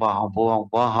မိဟောင်းပါဟောင်းဘိုးဟောင်း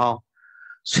ဘွားဟောင်း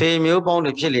ဆွေမျိုးပေါင်း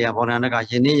တွေဖြစ်လျက်ဘောဓနာက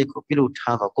ယနေ့ယခုပြုလုပ်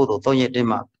ထားသောကုသိုလ်၃ရက်တည်း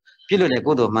မှာပြုလုပ်တဲ့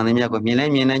ကုသိုလ်မှန်သမျှကိုမြင်လဲ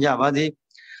မြင်နိုင်ကြပါစေ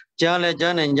ကြားလဲ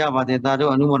ကြားနိုင်ကြပါစေသာ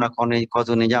တို့အနုမောဒခေါ်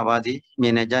ဆိုနိုင်ကြပါစေမြ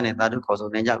င်နိုင်ကြတဲ့သာတို့ခေါ်ဆို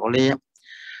နိုင်ကြကုန်လေ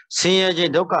ဆင်းရဲခြ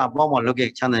င်းဒုက္ခအပေါင်းမှာလွတ်ကဲ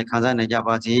ချမ်းသာခံစားနိုင်ကြ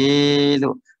ပါစေ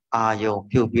လို့ Ayo,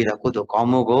 Pupila Kuto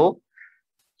Komogo,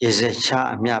 is a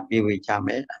cha, a mea piwi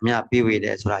jame, a mea piwi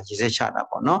that's right, is a chat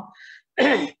upon no.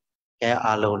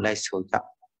 Alo, let's go.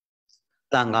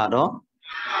 Tangado,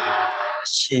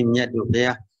 Shimya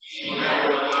Dubia,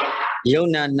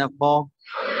 Yona Napo,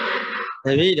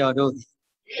 the video do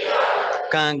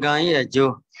Kangan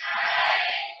Joe,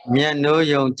 Mia no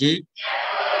Yonji,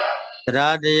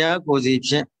 Radia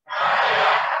Position,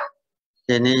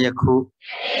 Yaku,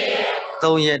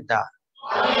 Toyeta,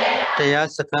 Tayar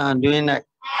Sakan doing it.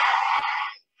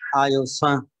 Ayo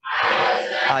Swan,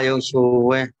 Ayo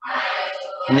Shuwe,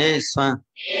 Ne Swan,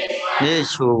 Ne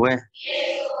Shuwe,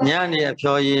 Nyani a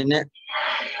pure unit,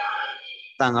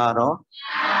 Tangaro,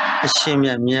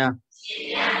 Shimya Mia,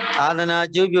 Adana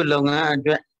Jubu Longa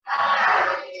and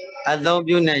I love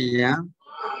you, Naya,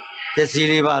 the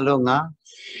Siliva Longa,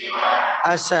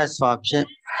 Assess option.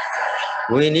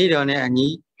 We need on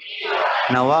any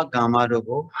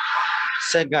Nawakamarugo,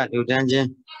 Sega to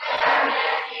Dungeon.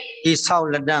 He saw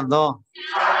the Dando,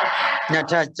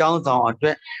 Nata Jones on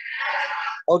a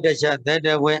Odesha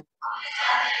that way,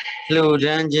 Blue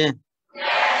Dungeon.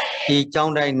 He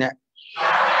joined in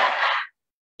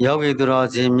Yogi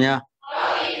Durozimia,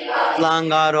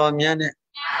 Langaro Miane,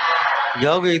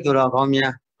 Yogi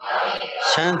Duragomia,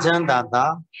 Shantan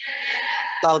Data,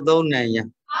 Taudo Naya,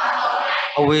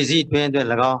 Owizi 20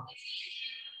 ago.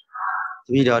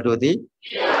 Video to the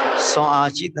so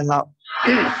Archie the love.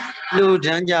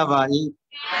 Ludanja Vai,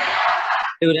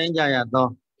 Ludanja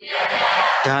do,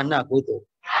 Dana Gudo,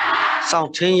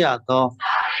 South China do,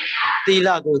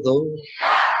 Tila Gudo,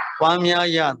 Pamia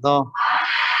Yado,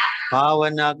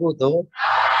 Pawana Gudo,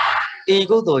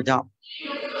 Igudo jump,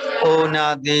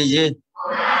 Ona Diji,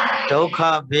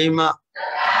 Doka Bima,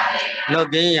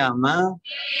 Logayama,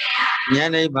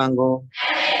 Yane Bango,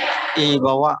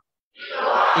 Ibawa,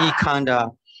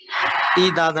 Ikanda,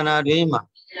 Idadana Rima.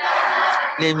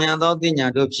 Limiado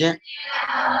Dina Dupshin,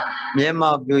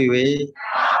 Yema Bui,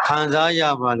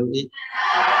 Kanzaya Valui,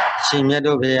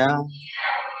 Shimedovia,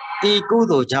 E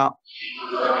Gudo Chap,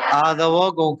 Ada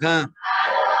Wogo Kan,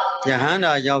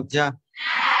 Yahanda Yauja,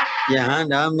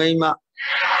 Yahanda Mima,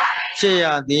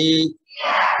 Shea di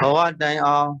Pawatai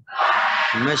of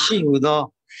Mashi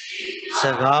Udo,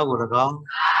 Saga would go,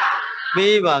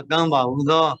 Viva Gamba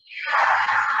Udo,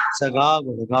 Saga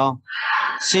would go,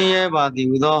 See about the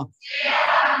Udo.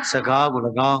 Saka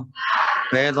would go,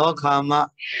 Pedo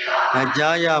Kama,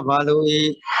 Majaya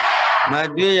Valui,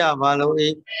 Madia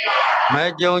Valui,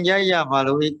 Majoya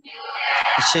Valui,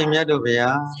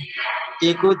 Shimyadovia,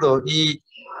 Ikuto E,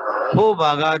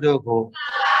 Pubagadogo,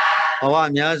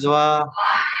 Awanyazwa,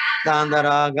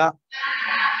 Tandaraga,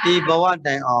 E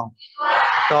Bawate of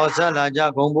Tosa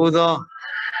Laja Gombudo,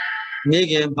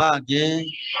 Migin Paki,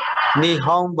 Mi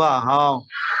Hong Ba Hong,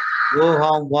 Go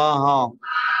Hong Ba Hong.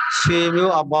 Swim you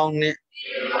upon it,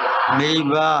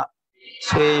 Miba,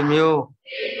 swim you,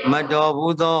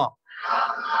 Madobudo,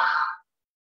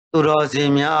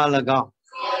 Turozimia Alaga,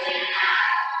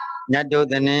 Nado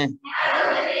the name,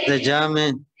 the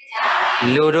German,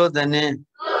 Ludo the name,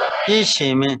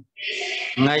 Ishime,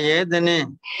 Naye the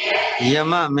name,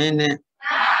 Yama Mene,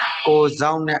 O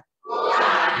Zaunet,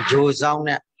 Jo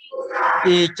Zaunet,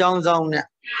 E Chong Zaunet,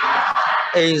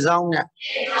 A Zaunet,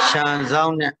 Shan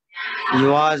Zaunet.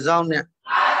 You are Zaunet,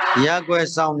 Yagwe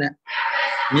Zaunet,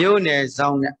 Mune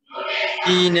Zaunet,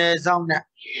 Ine Zaunet,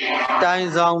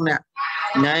 Dine Zaunet,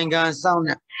 Nangan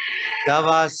Zaunet,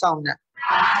 Gava Zaunet,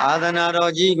 Adanado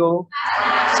Jigo,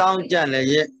 Sound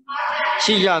Jale,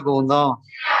 Chijago,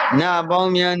 Na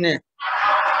Bomiane,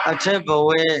 a temple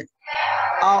way,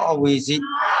 out of Wizi,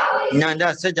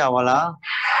 Nanda Sejawala,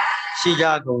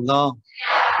 Chijago,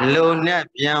 Low Net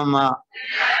Yama,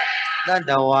 that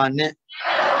the one.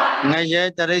 Naya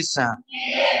Teresa,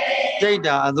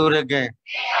 Jada Adurage,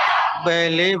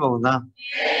 Bele Bona,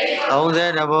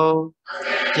 Ozerabo,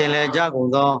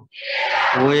 Jelejago,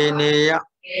 Winia,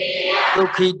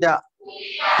 Tukida,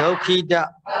 Tokida,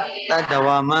 that the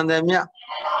woman,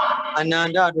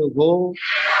 Ananda to go,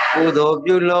 Udo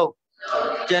Bulo,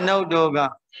 Jeno Doga,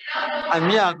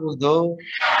 Amiagudo,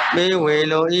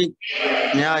 Maywelo eat,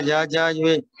 Naya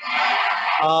Jajwe,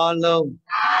 Alo.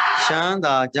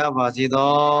 Shanda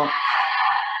Javazido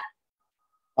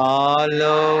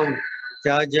Alo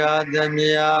Jaja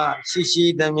Damia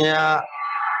Shishi Damia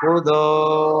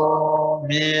Udo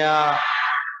Mia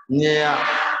Nia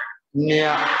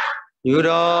Nia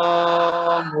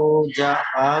Yuro Muja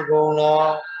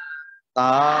Agono Ta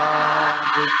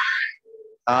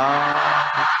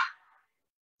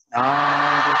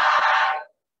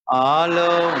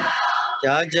Alo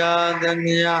Jaja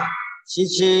Damia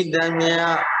Shishi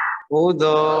Damia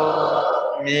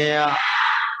Udo Nia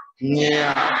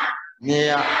Nia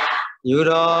Nia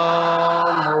Yuro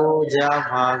Muja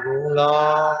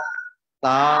Pagulo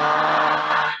Ta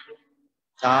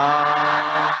Ta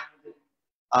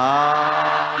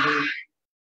Adi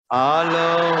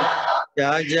Alo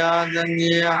Jaja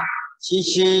Danya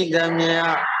Shishi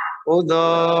Damya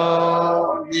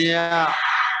Udo Nia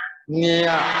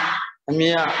Nia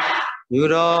Nia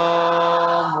Yuro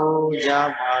Muja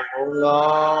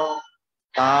Pagulo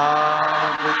Ta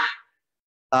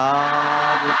Ta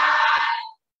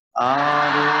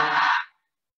Adi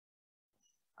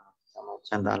Sama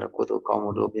Chandala Kudu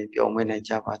Komodo Be Pyo Mene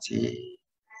Japati